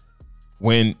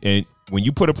 When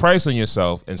you put a price on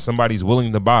yourself and somebody's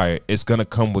willing to buy it, it's gonna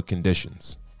come with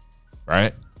conditions,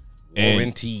 right?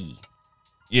 Warranty.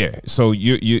 Yeah, so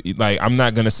you like, I'm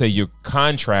not gonna say you're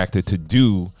contracted to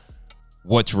do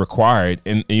what's required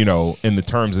in the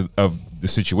terms of the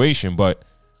situation, but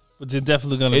But you're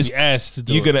definitely going to be asked to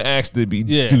do you're it. gonna ask to be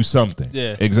Yeah. do something.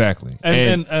 Yeah. Exactly.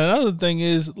 And another thing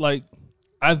is, like,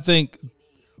 I think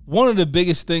one of the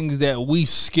biggest things that we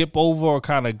skip over or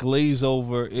kind of glaze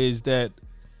over is that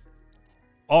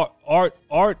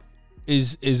art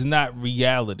is not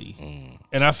reality.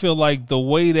 And I feel like the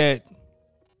way that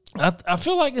I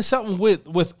feel like it's something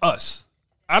with us.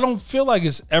 I don't feel like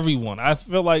it's everyone. I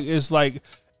feel like it's like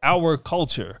our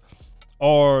culture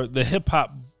or the hip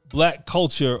hop black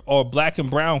culture or black and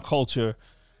brown culture.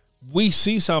 We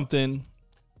see something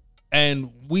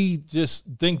and we just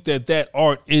think that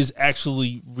art is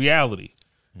actually reality.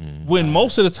 When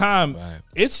most of the time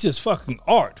it's just fucking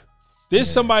art. There's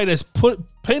somebody that's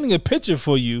painting a picture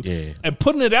for you and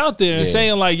putting it out there and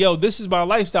saying like, yo, this is my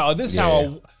lifestyle. This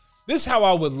is how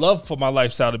I would love for my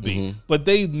lifestyle to be. But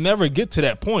they never get to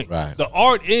that point. Right. The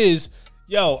art is,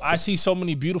 yo, I see so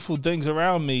many beautiful things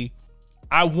around me.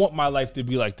 I want my life to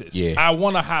be like this. Yeah. I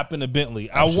want to hop in a Bentley.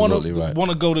 Absolutely I right.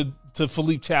 want to go to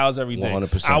Philippe Child's every day.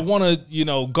 100%. I want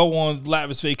to, go on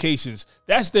lavish vacations.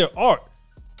 That's their art.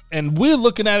 And we're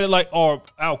looking at it like our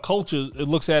culture, it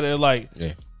looks at it like,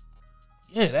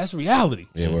 yeah, that's reality.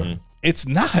 Yeah, we're It's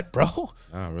not, bro.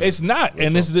 Nah, really. It's not.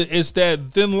 And it's that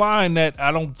thin line that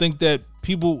I don't think that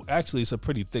people, actually it's a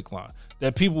pretty thick line,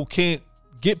 that people can't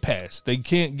get past. They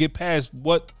can't get past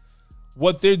what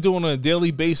they're doing on a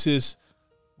daily basis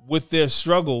with their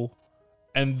struggle,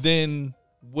 and then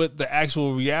what the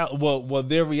actual reality, well,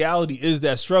 their reality is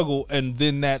that struggle, and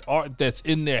then that art that's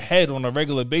in their head on a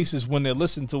regular basis when they're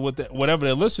listening to whatever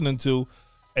they're listening to,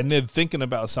 and they're thinking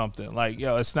about something. Like,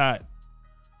 yo, it's not.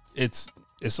 It's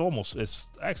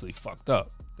actually fucked up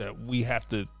that we have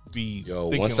to be. Yo,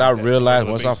 once I realized,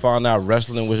 once I found out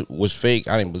wrestling was fake,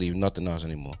 I didn't believe nothing else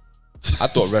anymore. I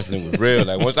thought wrestling was real.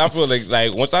 Like once I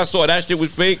once I saw that shit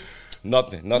was fake,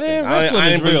 nothing. Man, I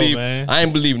didn't real, believe. Man. I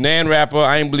ain't believe Nan rapper.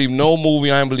 I ain't believe no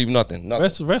movie. I ain't believe nothing.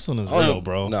 Wrestling is real,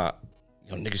 bro. Nah,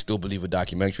 yo, niggas still believe a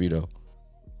documentary though.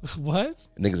 What?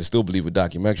 Niggas still believe a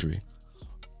documentary.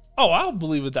 Oh, I'll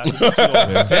believe a documentary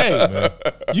all day, man.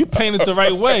 You paint it the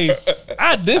right way.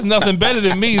 There's nothing better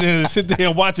than me than to sit there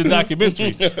and watch a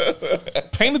documentary.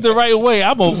 Paint it the right way.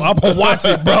 I'm gonna watch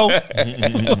it, bro.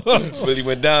 Really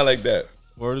went down like that.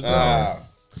 Word is bond.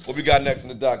 What we got next in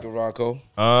the docket, Ronco?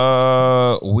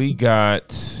 We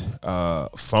got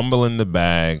fumbling the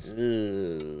bag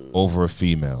over a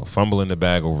female, fumbling the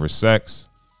bag over sex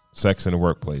in the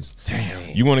workplace.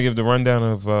 Damn. You want to give the rundown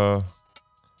of?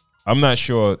 I'm not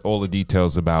sure all the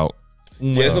details about.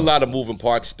 Yeah, there's a lot of moving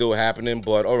parts still happening,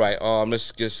 but all right.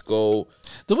 Let's just go.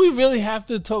 Do we really have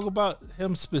to talk about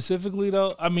him specifically,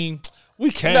 though? I mean, we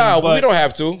can. No, but we don't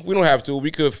have to. We don't have to. We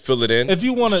could fill it in if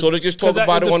you want to. So let's just talk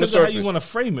about it on the surface. How you want to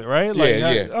frame it, right? Like,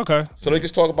 yeah. Okay. So let's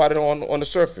just talk about it on the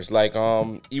surface, like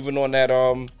even on that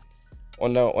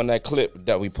on that clip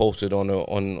that we posted on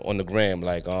the gram,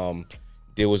 like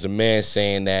there was a man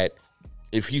saying that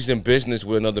if he's in business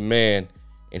with another man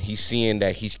and he's seeing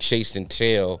that he's chasing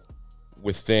tail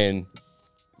within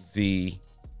the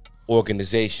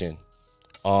organization,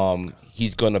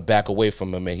 he's gonna back away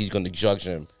from him and he's gonna judge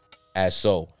him as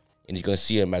so, and he's gonna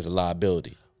see him as a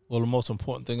liability. Well, the most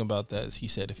important thing about that is he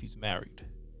said if he's married.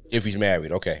 If he's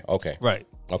married, okay. Right.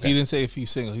 Okay. He didn't say if he's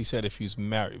single. He said if he's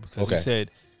married, because Okay. he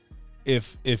said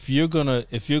if you're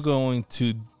going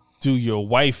to do your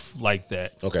wife like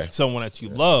that, Okay. someone that you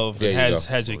love There and you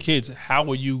has your kids, how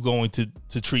are you going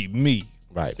to treat me?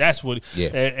 Right. That's what. Yeah.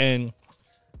 And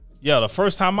yeah, the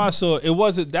first time I saw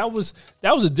it, that was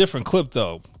a different clip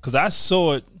though, because I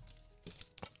saw it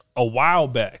a while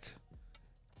back,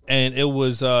 and it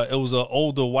was an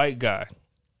older white guy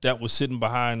that was sitting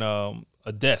behind a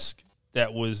desk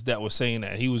that was saying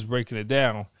that. He was breaking it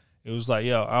down. It was like,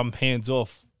 yo, I'm hands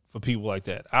off for people like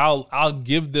that. I'll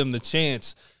give them the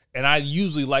chance, and I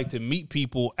usually like to meet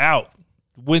people out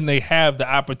when they have the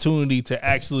opportunity to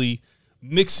actually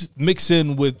mix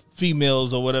in with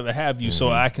females or whatever have you,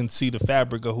 so I can see the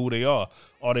fabric of who they are.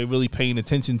 Are they really paying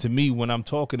attention to me when I'm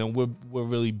talking, and we're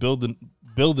really building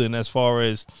as far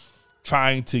as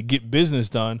trying to get business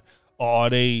done, or are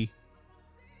they,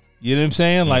 you know what I'm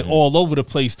saying, like all over the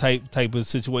place type of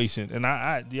situation? And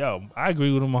I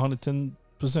agree with him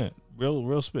 110%.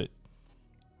 Real spit.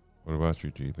 What about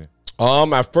you, GB?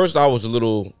 At first I was a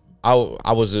little, I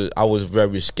was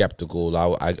very skeptical.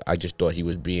 I just thought he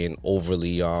was being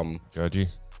overly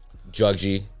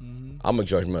Judgy. I'm a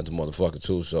judgmental motherfucker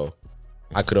too, so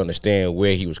I could understand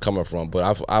where he was coming from.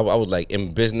 But I was like,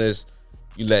 in business,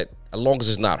 as long as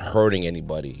it's not hurting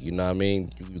anybody, you know what I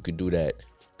mean, you could do that.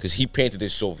 Because he painted it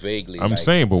so vaguely. I'm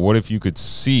saying, but what if you could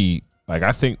see? Like,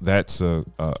 I think that's a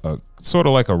sort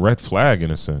of like a red flag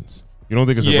in a sense. You don't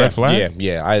think it's a red flag?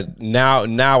 Yeah.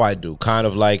 Now I do. Kind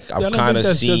of like I've kind of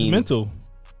seen. Judgmental.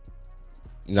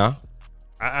 Nah.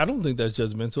 I don't think that's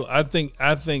judgmental. I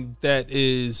think that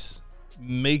is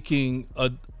making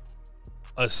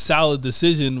a solid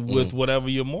decision with whatever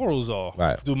your morals are.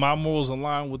 Right. Do my morals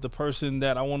align with the person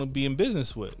that I want to be in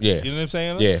business with? Yeah. You know what I'm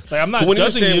saying? Yeah. Like, I'm not when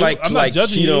judging you're saying you. like I'm not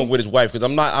judging cheating you. with his wife, because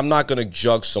I'm not gonna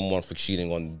judge someone for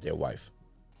cheating on their wife.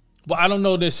 Well, I don't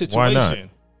know their situation. Why not?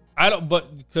 I don't,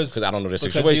 but because I don't know their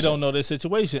because situation. you don't know their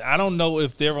situation. I don't know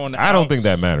if they're on the I don't outs. think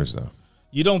that matters, though.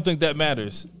 You don't think that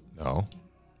matters? No.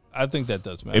 I think that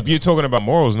does matter. If you're talking about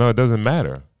morals, no, it doesn't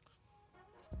matter.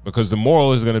 Because the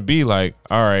moral is going to be like,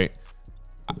 all right,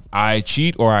 I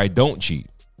cheat or I don't cheat.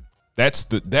 That's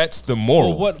the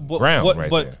moral ground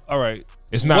right there. All right.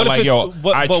 It's not like, yo,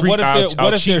 I'll cheat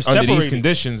under these separated?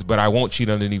 conditions, but I won't cheat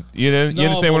underneath. You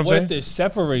understand what I'm saying? What if they're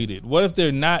separated? What if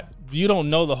they're not? You don't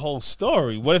know the whole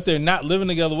story. What if they're not living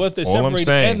together? What if they're separated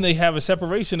and they have a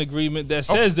separation agreement that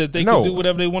says that they can do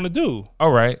whatever they want to do?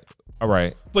 All right.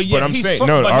 But yeah, I'm saying,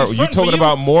 are you talking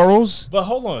about morals? But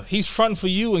hold on, he's fronting for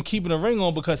you and keeping a ring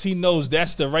on because he knows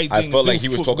that's the right thing. I felt like he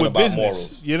was talking about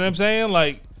morals. You know what I'm saying?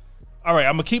 Like, all right,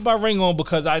 I'm gonna keep my ring on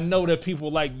because I know that people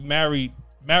like married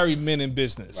men in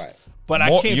business. Right. But I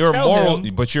can't tell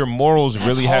them. But your morals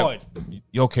really hard.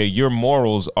 Okay, your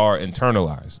morals are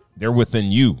internalized. They're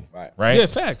within you. Right? Yeah,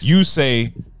 facts. You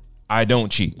say, I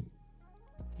don't cheat.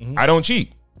 I don't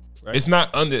cheat. Right? It's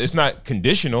not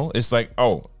conditional. It's like,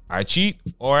 oh, I cheat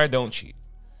or I don't cheat.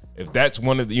 If that's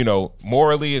one of the,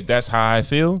 morally, if that's how I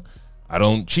feel, I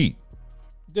don't cheat.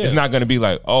 Yeah. It's not going to be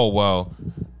like, oh, well,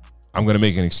 I'm going to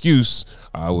make an excuse.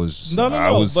 I was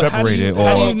separated.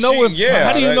 How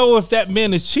do you know if that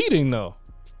man is cheating though?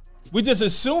 We're just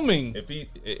assuming.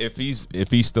 If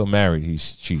he's still married,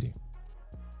 he's cheating.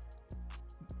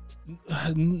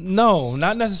 No,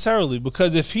 not necessarily,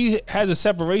 because if he has a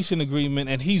separation agreement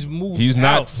and he's moved, he's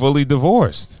not fully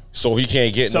divorced, so he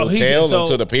can't get no tail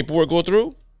until the paperwork go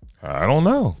through. I don't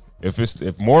know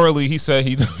if morally he said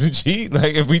he doesn't cheat.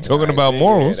 Like if we talking about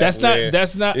morals, that's not.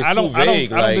 I don't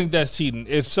think that's cheating.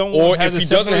 If someone or if he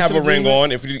doesn't have a ring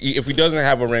on, if he doesn't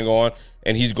have a ring on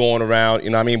and he's going around,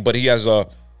 but he has a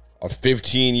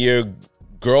 15-year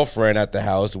girlfriend at the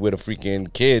house with a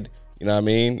freaking kid,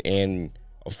 and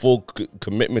a full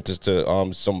commitment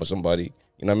to somebody,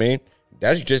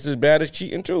 that's just as bad as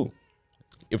cheating too.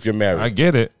 If you're married, I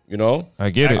get it.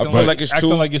 I get it. I feel like it's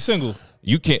acting like you're single.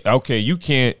 You can't. Okay, you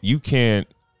can't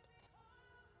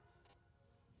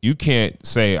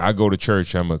say I go to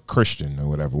church. I'm a Christian or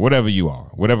whatever you are,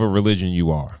 whatever religion you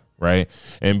are, right?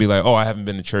 And be like, oh, I haven't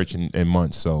been to church in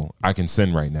months, so I can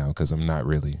sin right now because I'm not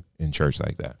really in church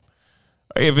like that.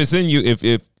 If it's in you, if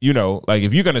if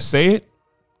you're gonna say it.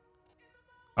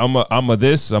 I'm a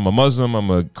this, I'm a Muslim, I'm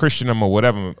a Christian, I'm a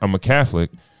whatever, I'm a Catholic,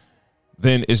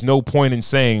 then there's no point in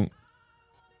saying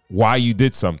why you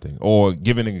did something or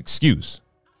giving an excuse.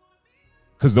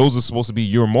 Because those are supposed to be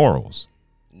your morals.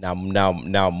 Now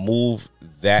move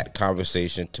that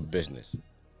conversation to business.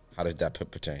 How does that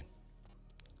pertain?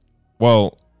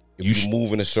 Well, if you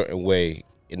move in a certain way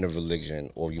in the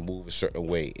religion or you move a certain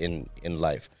way in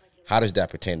life, how does that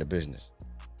pertain to business?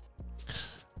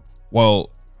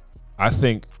 Well, I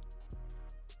think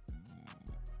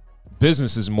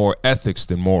business is more ethics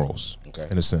than morals,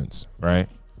 in a sense, right?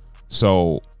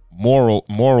 So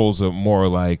morals are more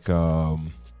like, I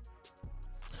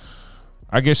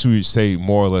guess we would say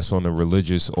more or less on the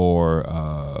religious or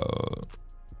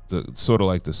the sort of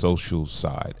like the social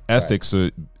side. Ethics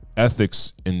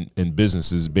in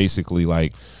business is basically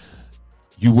like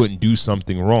you wouldn't do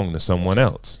something wrong to someone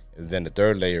else. And then the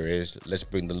third layer is let's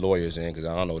bring the lawyers in because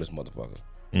I don't know this motherfucker.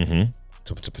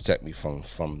 To protect me from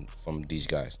these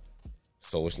guys.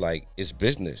 So it's like it's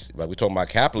business. Like we're talking about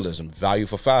capitalism, value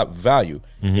for value.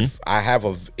 If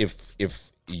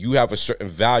you have a certain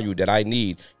value that I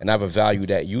need and I have a value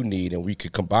that you need and we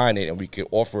could combine it and we could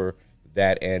offer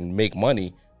that and make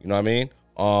money, you know what I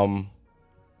mean?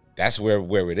 That's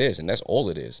where it is, and that's all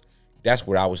it is. That's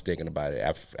where I was thinking about it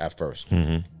at first.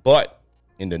 But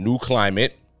in the new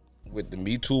climate with the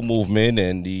Me Too movement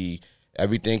and the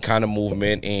everything kind of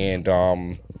movement and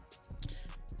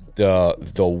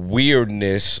the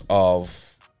weirdness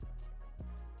of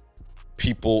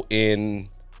people in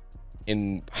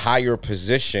higher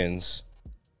positions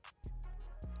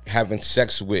having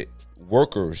sex with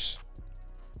workers,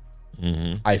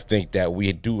 I think that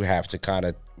we do have to kind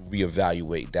of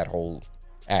reevaluate that whole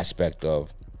aspect of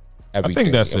everything. I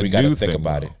think that's a new thing.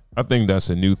 About it. I think that's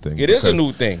a new thing. It is a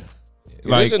new thing.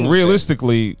 Like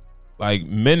realistically. Like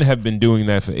men have been doing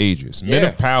that for ages. Men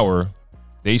of power,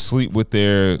 they sleep with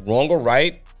their wrong or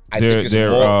right. I think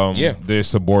it's their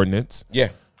subordinates. Yeah.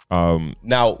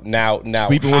 Now,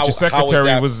 sleeping with your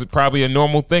secretary was probably a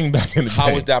normal thing back in the day. How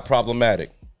is that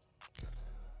problematic?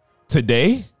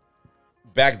 Today?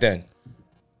 Back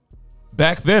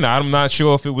then, I'm not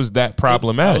sure if it was that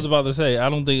problematic. I was about to say, I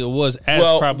don't think it was as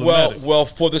problematic. Well,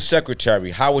 for the secretary,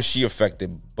 how was she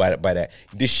affected by that?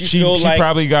 Did she feel like she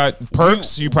probably got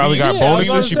perks? She probably got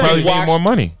bonuses. She probably made more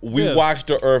money. We watched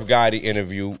the Irv Gotti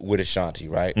interview with Ashanti,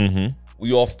 right?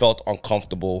 We all felt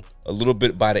uncomfortable a little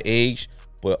bit by the age,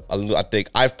 but I think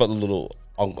I felt a little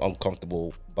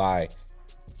uncomfortable by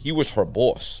he was her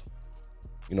boss,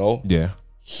 Yeah.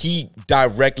 He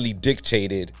directly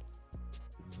dictated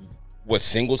what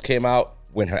singles came out,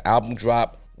 when her album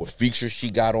dropped, what features she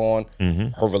got on,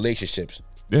 her relationships.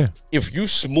 Yeah. If you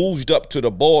smoothed up to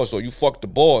the boss or you fucked the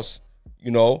boss,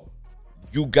 you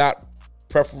got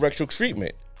preferential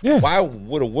treatment. Yeah. Why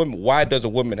does a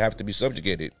woman have to be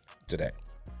subjugated to that?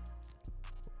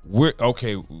 We're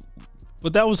okay.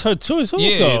 But that was her choice also.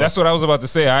 Yeah, that's what I was about to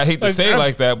say. I hate to say it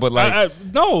like that, but like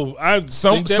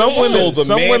some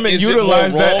women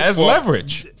utilize that as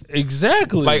leverage.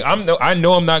 Exactly. Like I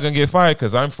know I'm not gonna get fired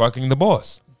because I'm fucking the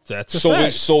boss. That's a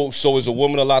fact. So is a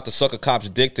woman allowed to suck a cop's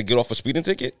dick to get off a speeding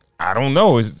ticket? I don't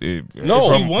know.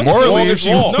 Morally, if she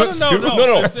wants to.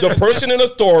 No. The person in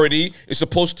authority is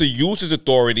supposed to use his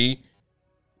authority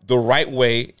the right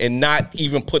way and not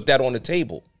even put that on the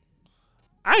table.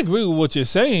 I agree with what you're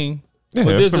saying, Yeah, But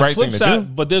that's there's the a right flip thing to side. do.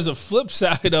 But there's a flip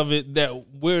side of it that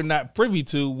we're not privy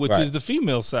to, which Right. is the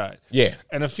female side. Yeah.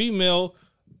 And a female,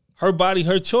 her body,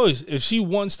 her choice. If she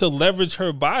wants to leverage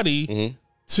her body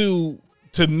to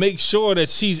make sure that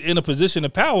she's in a position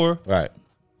of power, Right.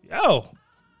 yo,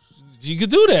 you could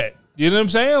do that. You know what I'm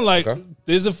saying? Like Okay.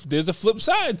 there's a flip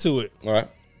side to it. All right.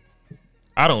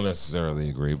 I don't necessarily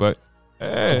agree, but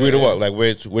Agree to what? Like,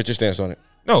 what's your stance on it?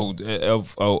 no,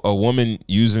 of a woman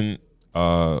using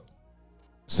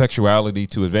sexuality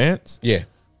to advance. Yeah.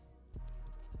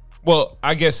 Well,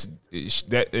 I guess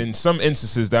that in some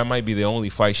instances that might be the only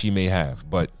fight she may have,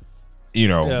 but you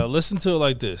know, Yeah, listen to it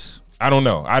like this. I don't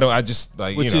know. I just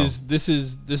like Which you know. is this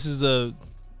is a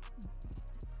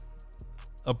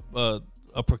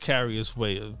precarious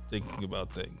way of thinking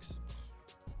about things.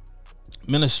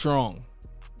 Men are strong.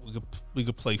 We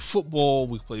could play football,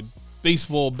 we could play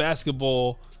baseball,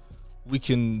 basketball, we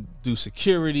can do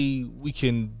security, we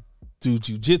can do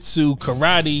jujitsu,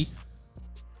 karate.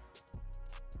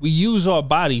 We use our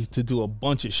body to do a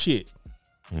bunch of shit.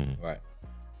 Right.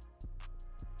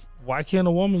 Why can't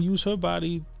a woman use her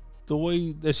body the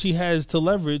way that she has to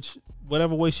leverage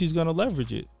whatever way she's gonna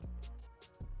leverage it?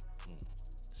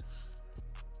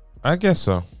 I guess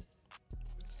so.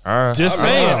 Just I don't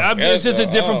saying. know. I mean, it's just a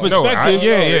different No, perspective.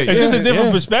 It's just a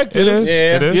different perspective. It is.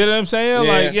 Yeah. It is. You know what I'm saying?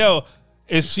 Yeah. Like, yo,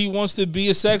 if she wants to be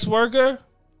a sex worker,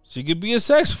 she could be a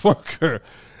sex worker.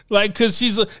 Like, cause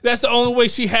that's the only way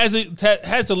she has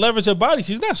to leverage her body.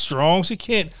 She's not strong. She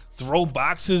can't throw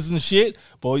boxes and shit.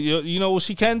 But you know what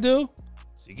she can do?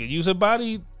 She can use her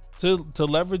body to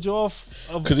leverage off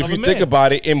of. Because if of a you think man.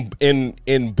 about it,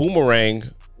 in Boomerang,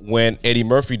 when Eddie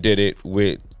Murphy did it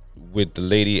with the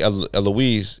lady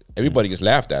Eloise, everybody just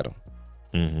laughed at him.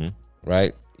 Mm-hmm.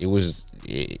 Right? It was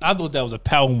I thought that was a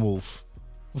power move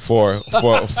for him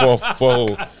or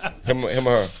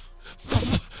her.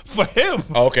 for him.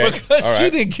 Okay. Because All she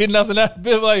right. didn't get nothing out of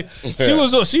it. Like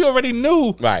she already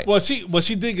knew. Right. Well,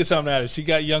 she did get something out of it. She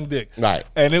got young dick. Right.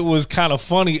 And it was kind of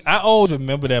funny. I always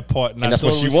remember that part, and I that's thought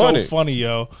what it she was wanted. so funny,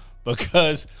 yo,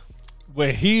 because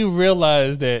when he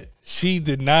realized that she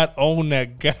did not own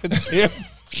that goddamn.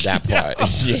 That part.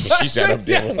 Yeah, she sat up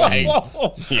there like,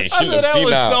 Whoa. yeah, I she thought looked that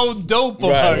was senile. so dope of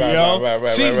Right, her, right, yo. right,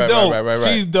 right, She's right, dope. right, right,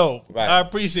 right. She's dope. Right. I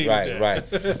appreciate Right, that.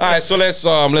 right. All right, so let's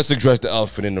address the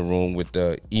elephant in the room with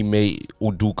the Ime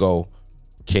Udoka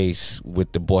case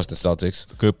with the Boston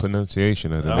Celtics. Good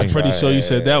pronunciation of the I'm name. pretty sure you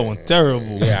said that one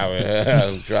terrible.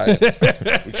 Yeah, we tried.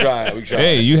 We tried.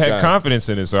 Hey, you had Tried. confidence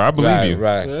in it, so I believe you.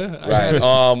 Right.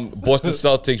 Boston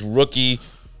Celtics rookie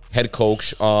head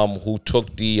coach, who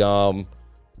took the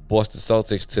Boston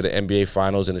Celtics to the NBA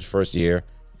Finals in his first year,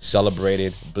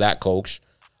 celebrated, black coach,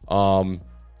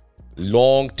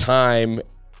 long time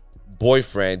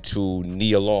boyfriend to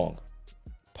Nia Long,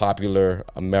 popular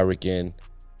American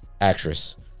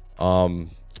actress.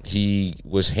 He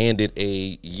was handed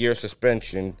a year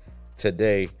suspension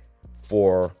today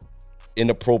for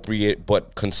inappropriate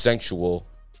but consensual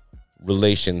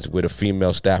relations with a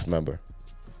female staff member.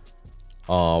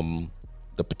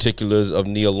 The particulars of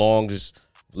Nia Long's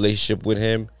relationship with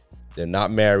him: they're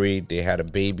not married, they had a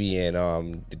baby, and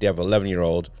they have an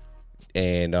 11-year-old.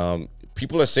 And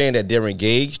people are saying that they're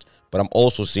engaged, but I'm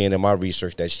also seeing in my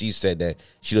research that she said that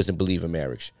she doesn't believe in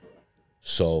marriage.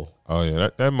 So Oh yeah,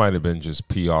 that might have been just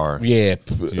PR. yeah,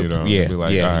 You know, yeah, be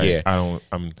like, yeah, all right,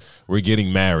 yeah. we're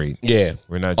getting married. Yeah.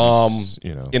 We're not just,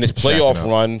 In his shacking playoff up.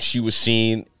 run, she was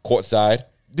seen courtside.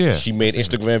 Yeah. She made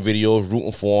Instagram videos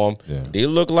rooting for him. Yeah. They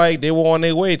look like they were on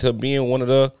their way to being one of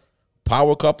the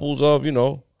power couples of,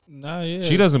 Nah, yeah.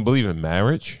 She doesn't believe in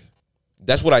marriage.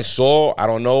 that's what I saw. I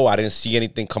don't know. I didn't see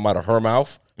anything come out of her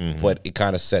mouth, Mm-hmm. but it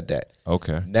kind of said that.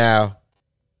 Okay. Now,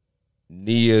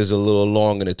 Nia's a little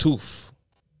long in the tooth.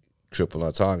 Triple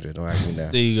entendre. Don't ask me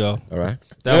now. There you go. All right.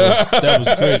 That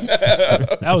was great.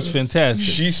 That was fantastic.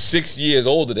 She's 6 years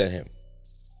older than him.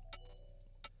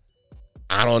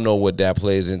 I don't know what that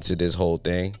plays into this whole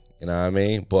thing. You know what I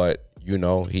mean? But,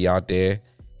 he out there.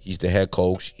 He's the head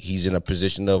coach. He's in a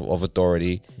position of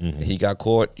authority. And he got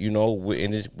caught,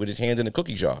 with his hands in the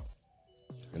cookie jar.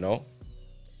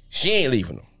 She ain't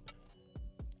leaving him.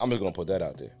 I'm just going to put that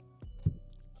out there.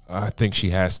 I think she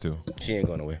has to. She ain't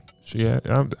going nowhere.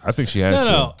 I think she has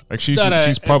No. to. Like she's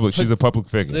No, public. She's a public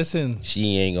figure. Listen,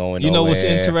 She ain't going you know nowhere. what's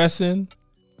interesting?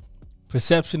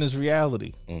 Perception is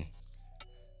reality.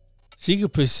 She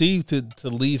could perceive to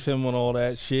leave him on all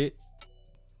that shit,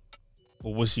 but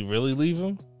would she really leave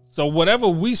him? So whatever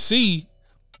we see,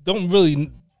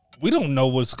 we don't know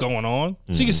what's going on.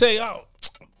 She can say, "Oh,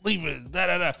 leave it," da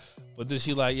da da. But then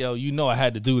she like, "Yo, I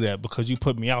had to do that because you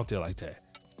put me out there like that."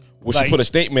 Well, she put a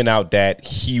statement out that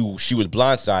she was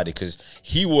blindsided because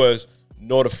he was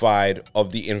notified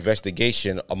of the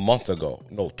investigation a month ago.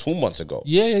 No, 2 months ago.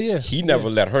 Yeah. He never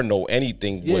let her know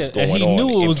anything was going on. And he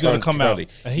knew it was going to come out.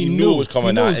 And he knew it was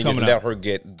coming out, and he let her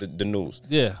get the news.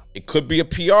 Yeah. It could be a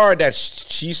PR that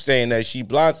she's saying that she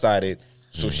blindsided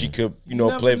so she could,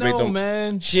 play victim.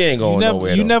 Man. She ain't going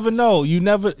nowhere. You never know.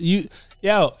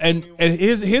 And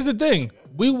here's the thing.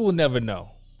 We will never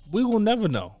know. We will never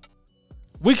know.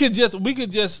 We could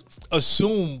just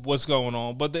assume what's going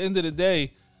on, but at the end of the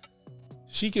day,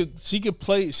 she could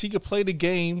play the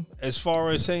game as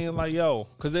far as saying like, yo,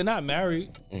 because they're not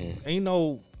married. Ain't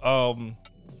no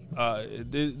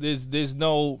there's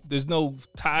no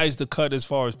ties to cut as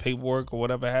far as paperwork or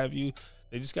whatever have you.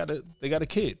 They got a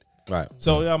kid. Right.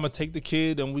 So I'm gonna take the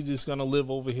kid and we just gonna live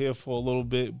over here for a little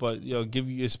bit, but give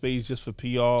you your space just for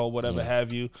PR or whatever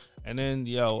have you, and then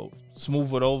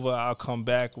smooth it over. I'll come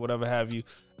back, whatever have you.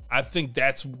 I think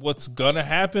that's what's gonna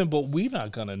happen, but we're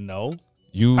not gonna know.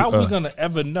 How are we gonna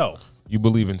ever know? You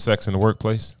believe in sex in the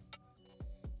workplace?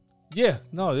 Yeah,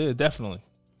 definitely.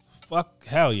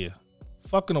 Hell yeah,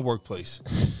 fuck in the workplace,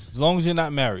 as long as you're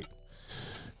not married.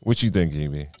 What you think,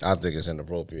 GB? I think it's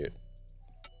inappropriate.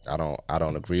 I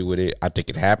don't agree with it. I think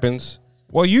it happens.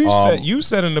 Well, you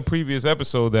said in the previous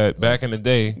episode that back in the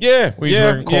day, we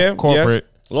were in corporate.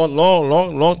 Long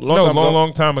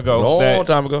time ago. Long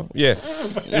time ago. Yeah.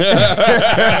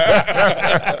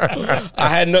 I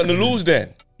had nothing to lose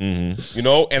then.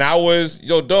 Mm-hmm. And I was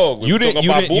dog. You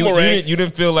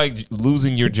didn't feel like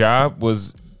losing your job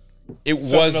was. It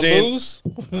wasn't.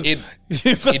 It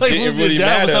didn't really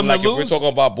matter. Like if we're talking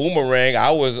about Boomerang,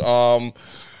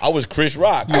 I was Chris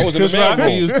Rock. I was in the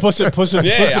mailroom. Pushing.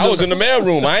 Yeah, I was in the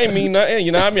mailroom. I ain't mean nothing.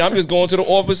 You know what I mean? I'm just going to the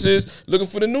offices looking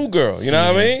for the new girl. You know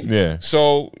what I mean? Yeah.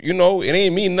 So, it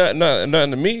ain't mean nothing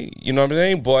to me. You know what I'm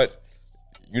saying? But,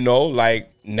 like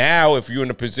now if you're in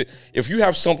a position, if you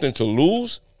have something to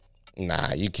lose,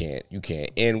 nah, you can't.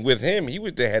 And with him, he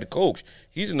was the head coach.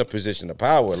 He's in a position of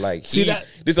power. Like,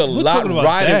 there's a lot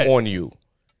riding on you.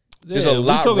 There's a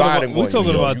lot riding on you. We're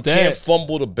talking about you that. You can't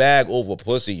fumble the bag over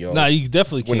pussy, yo. Nah, you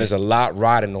definitely can't. When there's a lot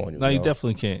riding on you. No, you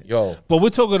definitely can't. Yo. But we're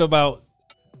talking about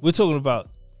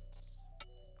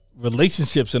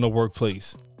relationships in the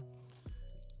workplace.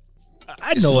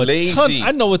 I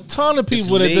know a ton of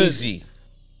people that lazy.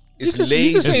 It's lazy.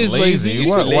 You can say it's lazy.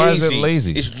 Why is it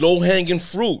lazy? It's low hanging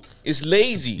fruit. It's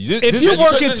lazy. If you're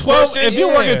working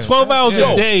 12 hours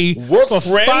a day for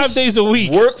 5 days a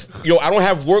week. I don't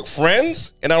have work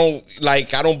friends, and I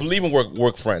don't believe in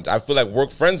work friends. I feel like work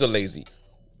friends are lazy.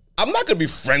 I'm not gonna be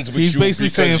friends with you. He's basically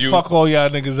saying fuck all y'all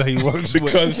niggas that he works with.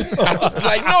 Because I'm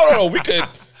like, no, we could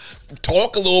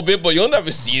talk a little bit, but you'll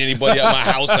never see anybody at my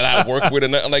house that I work with or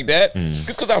nothing like that. Just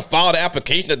because I filed an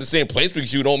application at the same place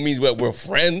with you don't mean we're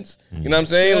friends. You know what I'm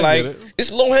saying?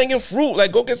 It's low hanging fruit.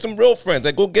 Like, go get some real friends.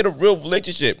 Like, go get a real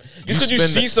relationship. Just because you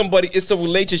see somebody, it's a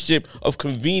relationship of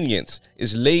convenience.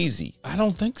 It's lazy. I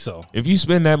don't think so. If you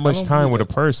spend that much time with a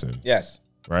person, yes,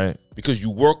 right? Because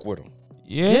you work with them.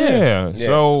 Yeah.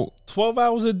 So 12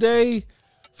 hours a day,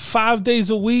 5 days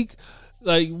a week.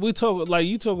 Like you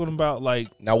talking about like.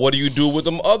 Now what do you do with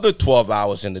them other 12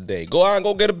 hours in the day? Go out and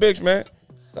go get a bitch, man.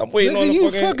 I'm waiting on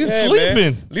the fucking sleeping.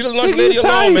 Man. Leave the lunch lady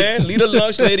alone, man. Leave the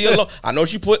lunch lady alone. I know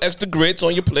she put extra grits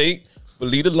on your plate, but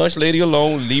leave the lunch lady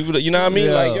alone. Leave it. You know what I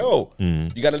mean? Yeah. Like,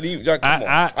 you gotta leave. Come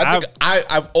on.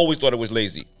 I've always thought it was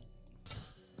lazy.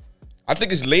 I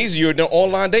think it's lazier than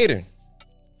online dating.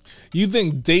 You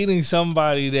think dating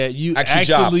somebody that you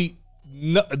actually.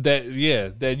 No,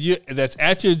 that's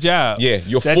at your job. Yeah,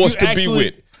 you're forced to be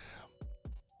with.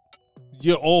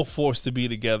 You're all forced to be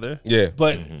together. Yeah,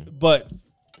 but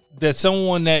that's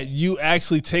someone that you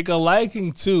actually take a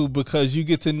liking to because you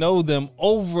get to know them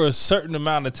over a certain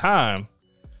amount of time.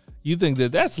 You think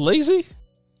that's lazy?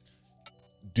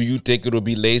 Do you think it'll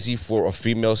be lazy for a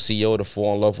female CEO to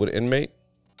fall in love with an inmate?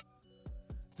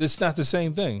 That's not the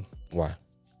same thing. Why?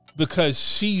 Because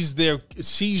she's working.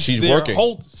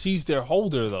 She's their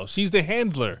holder, though. She's the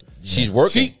handler. She's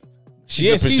working. She's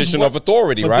in a position of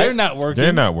authority, right? They're not working.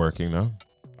 They're not working, no.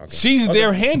 Okay. She's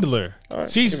their handler. Right,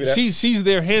 she's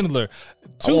their handler.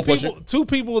 Two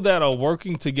people that are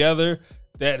working together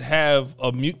that have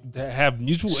mutual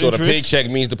interest. So the paycheck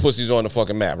means the pussy's on the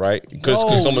fucking map, right?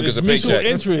 Because someone gets a paycheck.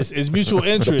 It's mutual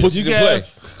interest. The pussy's in play.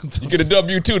 You get a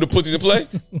W-2, the pussy's in play?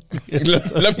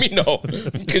 let me know.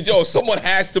 Because, someone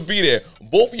has to be there.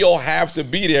 Both of y'all have to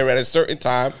be there at a certain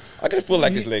time. I just feel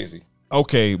like it's lazy.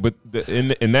 Okay, but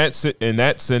in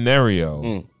that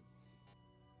scenario,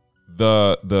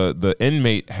 the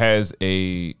inmate has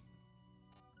a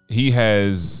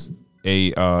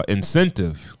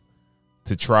incentive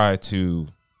to try to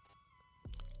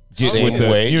get Same with the,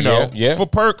 way, yeah. for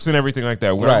perks and everything like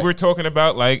that. Right. We're talking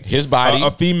about like His body, a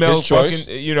female his choice.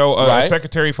 fucking, a Right.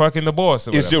 secretary fucking the boss.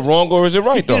 Or Is whatever. it wrong or is it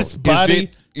right though? His body,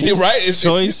 You're right. It's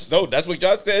choice. No, that's what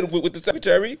y'all said with the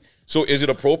secretary. So is it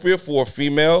appropriate for a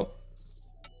female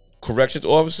corrections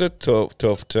officer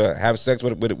to have sex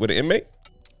with an inmate?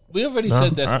 We already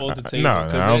said that's on the table. No,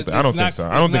 I don't think so.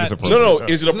 I don't think it's appropriate. No.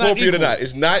 Is it It's not appropriate or equal. not?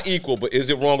 It's not equal, but is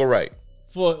it wrong or right?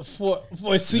 For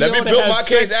CEO Let me to build have my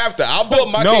case sex- after. I'll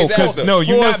build my No, case because after. no,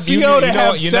 you're For a not. You CEO to know,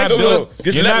 have you're sex not with- built.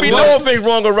 Just You're let not me built- know if it's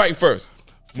wrong or right first.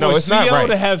 No, for it's not CEO right.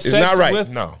 to have It's sex not right. with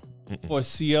No, for a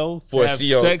CO to For a have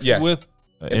CO, sex yes. with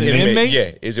an inmate. inmate.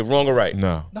 Yeah. Is it wrong or right?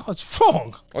 no, No, it's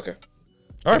wrong. Okay.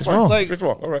 All right, It's fine. wrong. Like- It's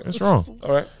wrong. All right. it's wrong.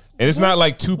 All right. And it's not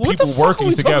like two What people the fuck are working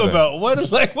we talking together. about? What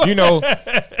is like? What? You know,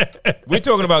 we're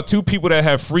talking about two people that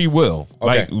have free will.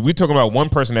 Like Okay. we're talking about one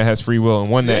person that has free will and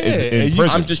one that is Yeah, in and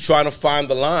prison. I'm just trying to find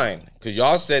the line because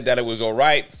y'all said that it was all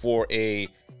right for a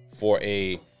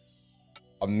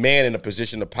man in a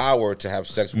position of power to have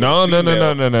sex with No, a no, no,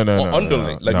 female no, no, no, or no,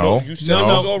 underling. no, Like no. you said No, it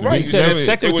was all no. right. We said a It was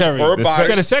secretary. her We body.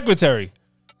 said a secretary.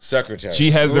 Secretary. She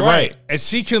has the right. and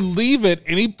she can leave at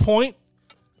any point.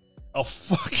 A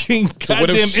fucking So what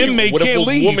goddamn if inmate what if can't a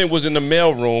leave. woman was in the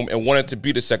mail room and wanted to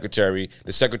be the secretary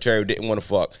didn't want to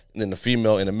fuck, and then the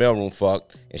female in the mail room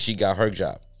fucked, and she got her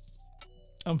job?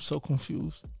 I'm so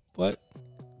confused. What?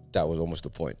 That was almost the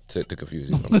point to confuse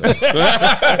you.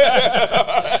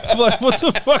 Like, what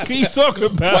the fuck are you talking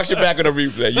about? Watch it back on the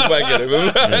replay. You might get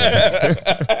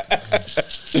it.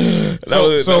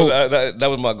 That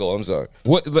was my goal. I'm sorry.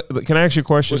 What can I ask you a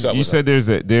question? What's up, You what's said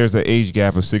there's an age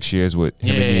gap of 6 years with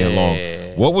him and Nia Long.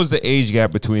 What was the age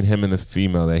gap between him and the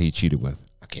female that he cheated with?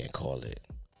 I can't call it.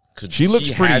 'Cause She looks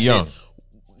pretty hasn't- young.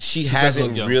 She does hasn't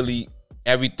look young. really.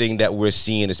 Everything that we're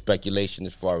seeing is speculation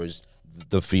as far as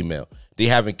the female. They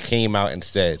haven't came out and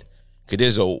said. Cause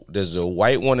there's a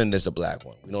white one and there's a black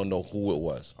one. We don't know who it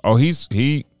was. Oh, he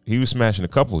was smashing a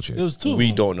couple of chicks. It was two. We of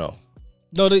them. don't know.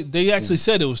 No, they actually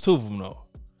said it was two of them though.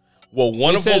 Well,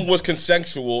 one They of them said- was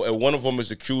consensual, and one of them is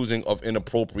accusing of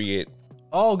inappropriate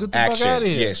Oh, get the fuck action. out of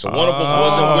here. Yeah, so one of them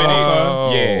wasn't with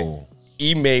Oh. it.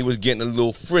 Yeah, Ime was getting a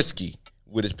little frisky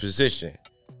with his position.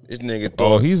 This nigga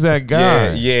Oh, thought, he's that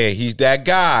guy. yeah, he's that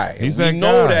guy. He's And that we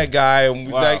know guy. that guy, and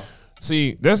we like,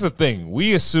 See, that's the thing.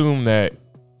 We assume that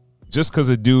just because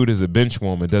a dude is a bench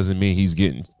warmer doesn't mean he's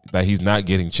not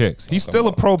getting chicks. He's still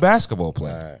a pro basketball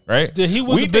player, right? Yeah, he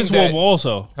was We a bench think that- warmer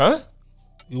also. Huh?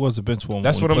 He was a bench warmer.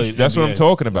 That's when what he I'm. played That's what I'm NBA.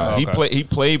 talking about. Oh, okay. He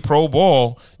played pro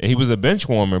ball and he was a bench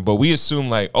warmer. But we assume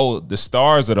like, oh, the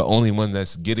stars are the only one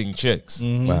that's getting chicks.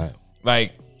 right.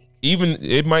 Like, even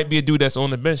it might be a dude that's on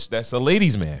the bench that's a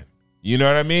ladies' man. You know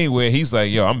what I mean? Where he's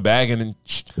like, yo, I'm bagging and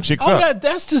chicks Oh, up.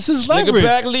 that's just his Nigga leverage.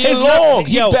 back Nia His Long.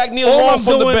 He yo, back Nia all Long I'm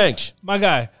from the doing- bench. My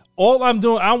guy, all I'm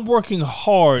doing, I'm working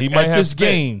hard He might at have this spit.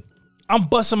 game. I'm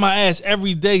busting my ass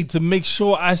every day to make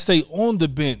sure I stay on the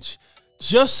bench,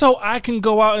 just so I can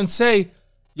go out and say,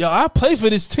 yo, I play for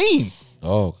this team.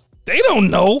 Oh, They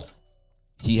don't know.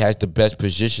 he has the best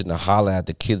position to holler at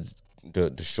the kids,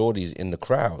 the shorties in the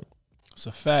crowd It's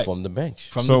a fact. from the bench.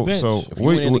 From So- the bench. so- If you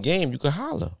were in the game, you could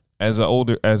holler. As an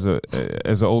older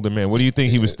man, what do you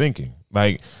think he was thinking?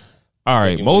 Like, all right,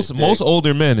 Thinking most with his dick.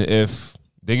 older men, if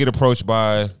they get approached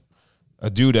by a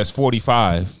dude that's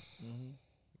 45,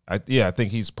 I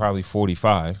think he's probably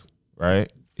 45,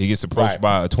 right? He gets approached Right.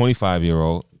 by a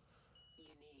 25-year-old.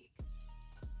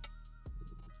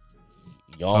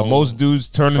 Young, Most dudes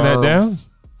turning firm. that down.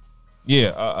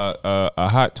 Yeah, a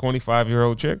hot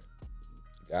 25-year-old chick.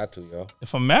 got to, yo.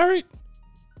 If I'm married,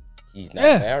 He's not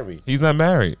Yeah. married. He's not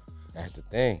married. That's the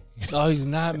thing. no, he's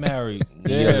not married.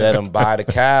 Nia let him buy the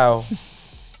cow.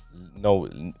 No,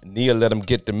 Nia let him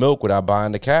get the milk without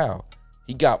buying the cow.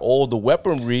 He got all the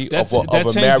weaponry of a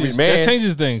married man. That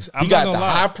changes things. I'm He not got gonna the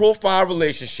lie. high profile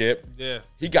relationship. Yeah.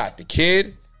 He got the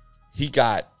kid. He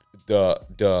got the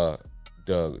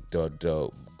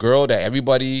girl that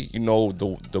everybody,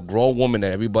 the grown woman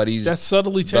that everybody's That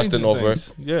subtly changes lusting over.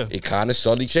 things. Yeah. It kind of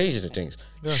subtly changes the things.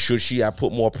 Should she have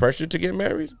put more pressure to get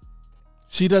married?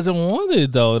 She doesn't want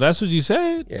it though. That's what you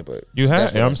said. Yeah, but You have.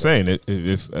 that's what I'm saying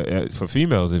if for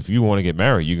females, if you want to get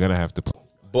married, you're gonna have to.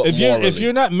 But If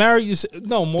you're not married, you say,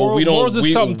 no, but morals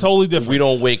is something totally different. We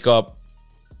don't wake up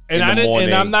and in the morning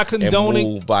and I'm not condoning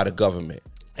and move by the government.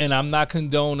 and I'm not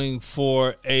condoning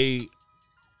for to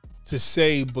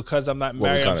say because I'm not What we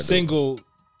married, I'm kinda do. single,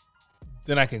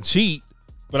 then I can cheat.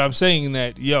 But I'm saying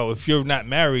that, if you're not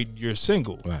married, you're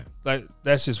single. Right. Like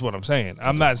that's just what I'm saying.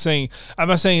 I'm not saying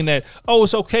that, oh,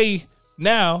 it's okay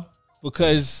now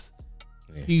because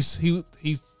he's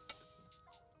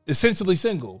essentially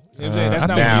single. You know what I'm saying? I That's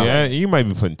not think what you might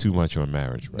be putting too much on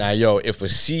marriage, bro. Now, yo, if a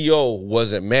CEO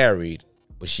wasn't married,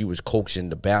 but she was coaching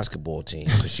the basketball team,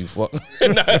 because she fuck. Nah,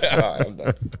 I'm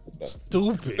done.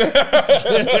 stupid.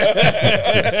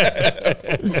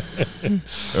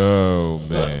 Oh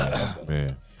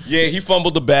man. Yeah, he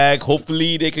fumbled the bag.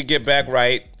 Hopefully, they could get back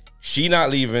right. She not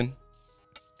leaving.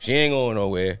 She ain't going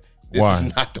nowhere. This Why?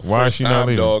 is not the Why is first she not time,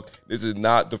 leaving? dog. This is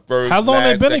not the first. How long they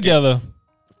last, been second. together?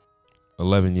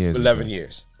 11 years. 11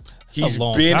 years. He's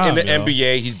long been time, in the yo.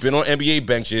 NBA. He's been on NBA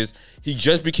benches. He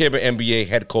just became an NBA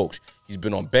head coach. He's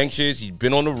been on benches. He's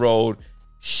been on the road.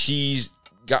 She's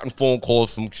gotten phone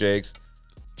calls from chicks.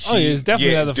 Oh, yeah, it's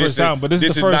definitely not the this first time, but this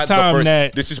is the not first time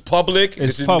that this is public. it's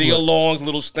This is public. Nia Long's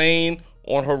little stain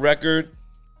on her record.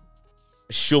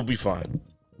 She'll be fine.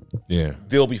 Yeah.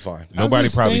 They'll be fine. Nobody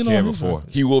How's it probably staying cared on his before.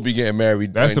 He will be getting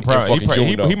married. That's the problem. He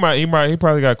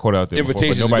probably got caught out there.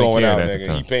 Invitations before, but nobody going cared out, at the nigga.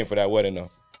 time. He paying for that wedding though.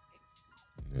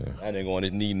 Yeah. That nigga on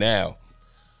his knee now.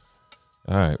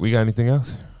 All right. We got anything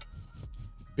else?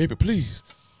 Baby, please.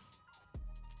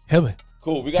 Help me.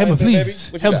 Cool. We got Help me, anything, baby?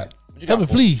 please. What you Help got? me. What you Help got me,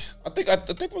 for us? please. I think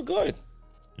we're good.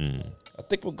 I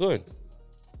think we're good.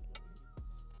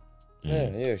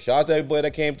 Yeah. Shout out to everybody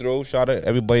that came through. Shout out to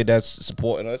everybody that's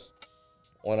supporting us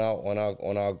on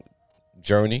our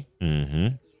journey. Mm-hmm. You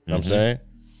know what I'm saying?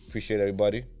 Appreciate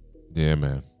everybody. Yeah,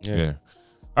 man. Yeah. Yeah.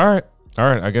 All right.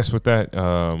 I guess with that,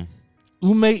 Ume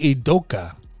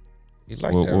Idoka. You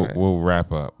like we'll, that, we'll, right? we'll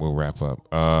wrap up.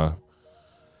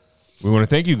 We want to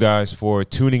thank you guys for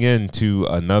tuning in to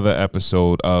another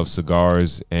episode of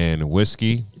Cigars and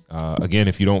Whiskey. Again,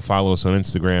 if you don't follow us on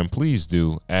Instagram, please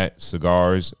do at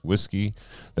Cigars Whiskey.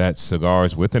 That's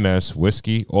Cigars with an S,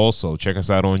 Whiskey. Also, check us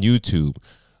out on YouTube,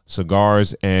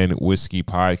 Cigars and Whiskey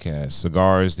Podcast.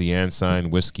 Cigars, the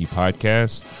Ensign Whiskey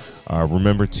Podcast.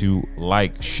 Remember to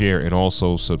like, share, and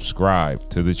also subscribe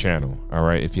to the channel. All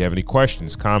right. If you have any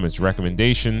questions, comments,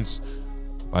 recommendations,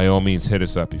 by all means, hit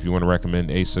us up. If you want to recommend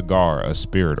a cigar, a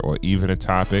spirit, or even a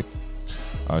topic,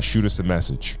 shoot us a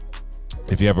message.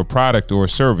 If you have a product or a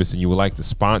service and you would like to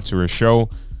sponsor a show,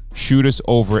 shoot us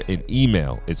over an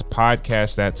email. It's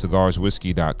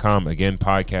podcast@cigarswhiskey.com. Again,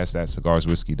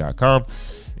 podcast@cigarswhiskey.com.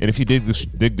 And if you dig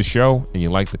the show and you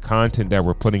like the content that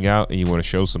we're putting out and you want to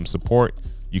show some support,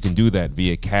 you can do that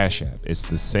via Cash App. It's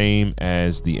the same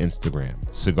as the Instagram,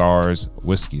 Cigars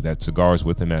Whiskey. That's Cigars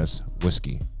with an S,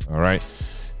 Whiskey. All right.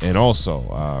 And also,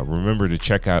 remember to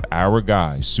check out our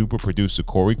guy, super producer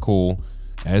Corey Cool,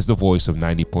 as the voice of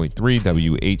 90.3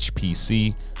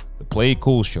 WHPC, the Play It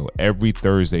Cool Show, every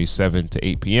Thursday, 7 to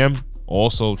 8 p.m.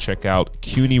 Also, check out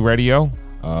CUNY Radio,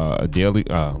 a daily,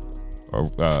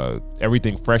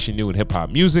 everything fresh and new in hip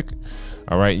hop music.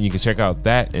 All right, and you can check out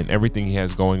that and everything he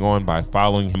has going on by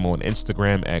following him on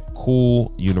Instagram at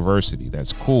Cool University.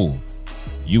 That's Cool,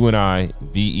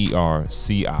 UNIVERCITY.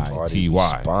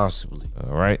 Responsibly.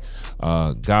 All right,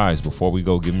 guys, before we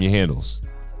go, give them your handles.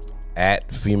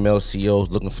 At female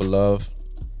CEOs looking for love.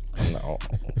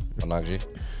 On IG.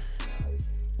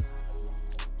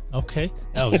 Okay,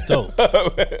 that was dope.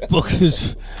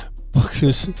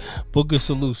 Booker's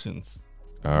Solutions.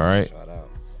 All right. Shout out.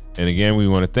 And again, we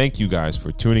want to thank you guys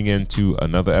for tuning in to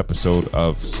another episode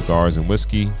of Cigars and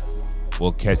Whiskey.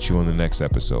 We'll catch you on the next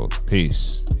episode.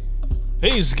 Peace.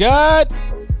 Peace, God.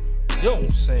 You know what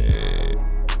I'm saying?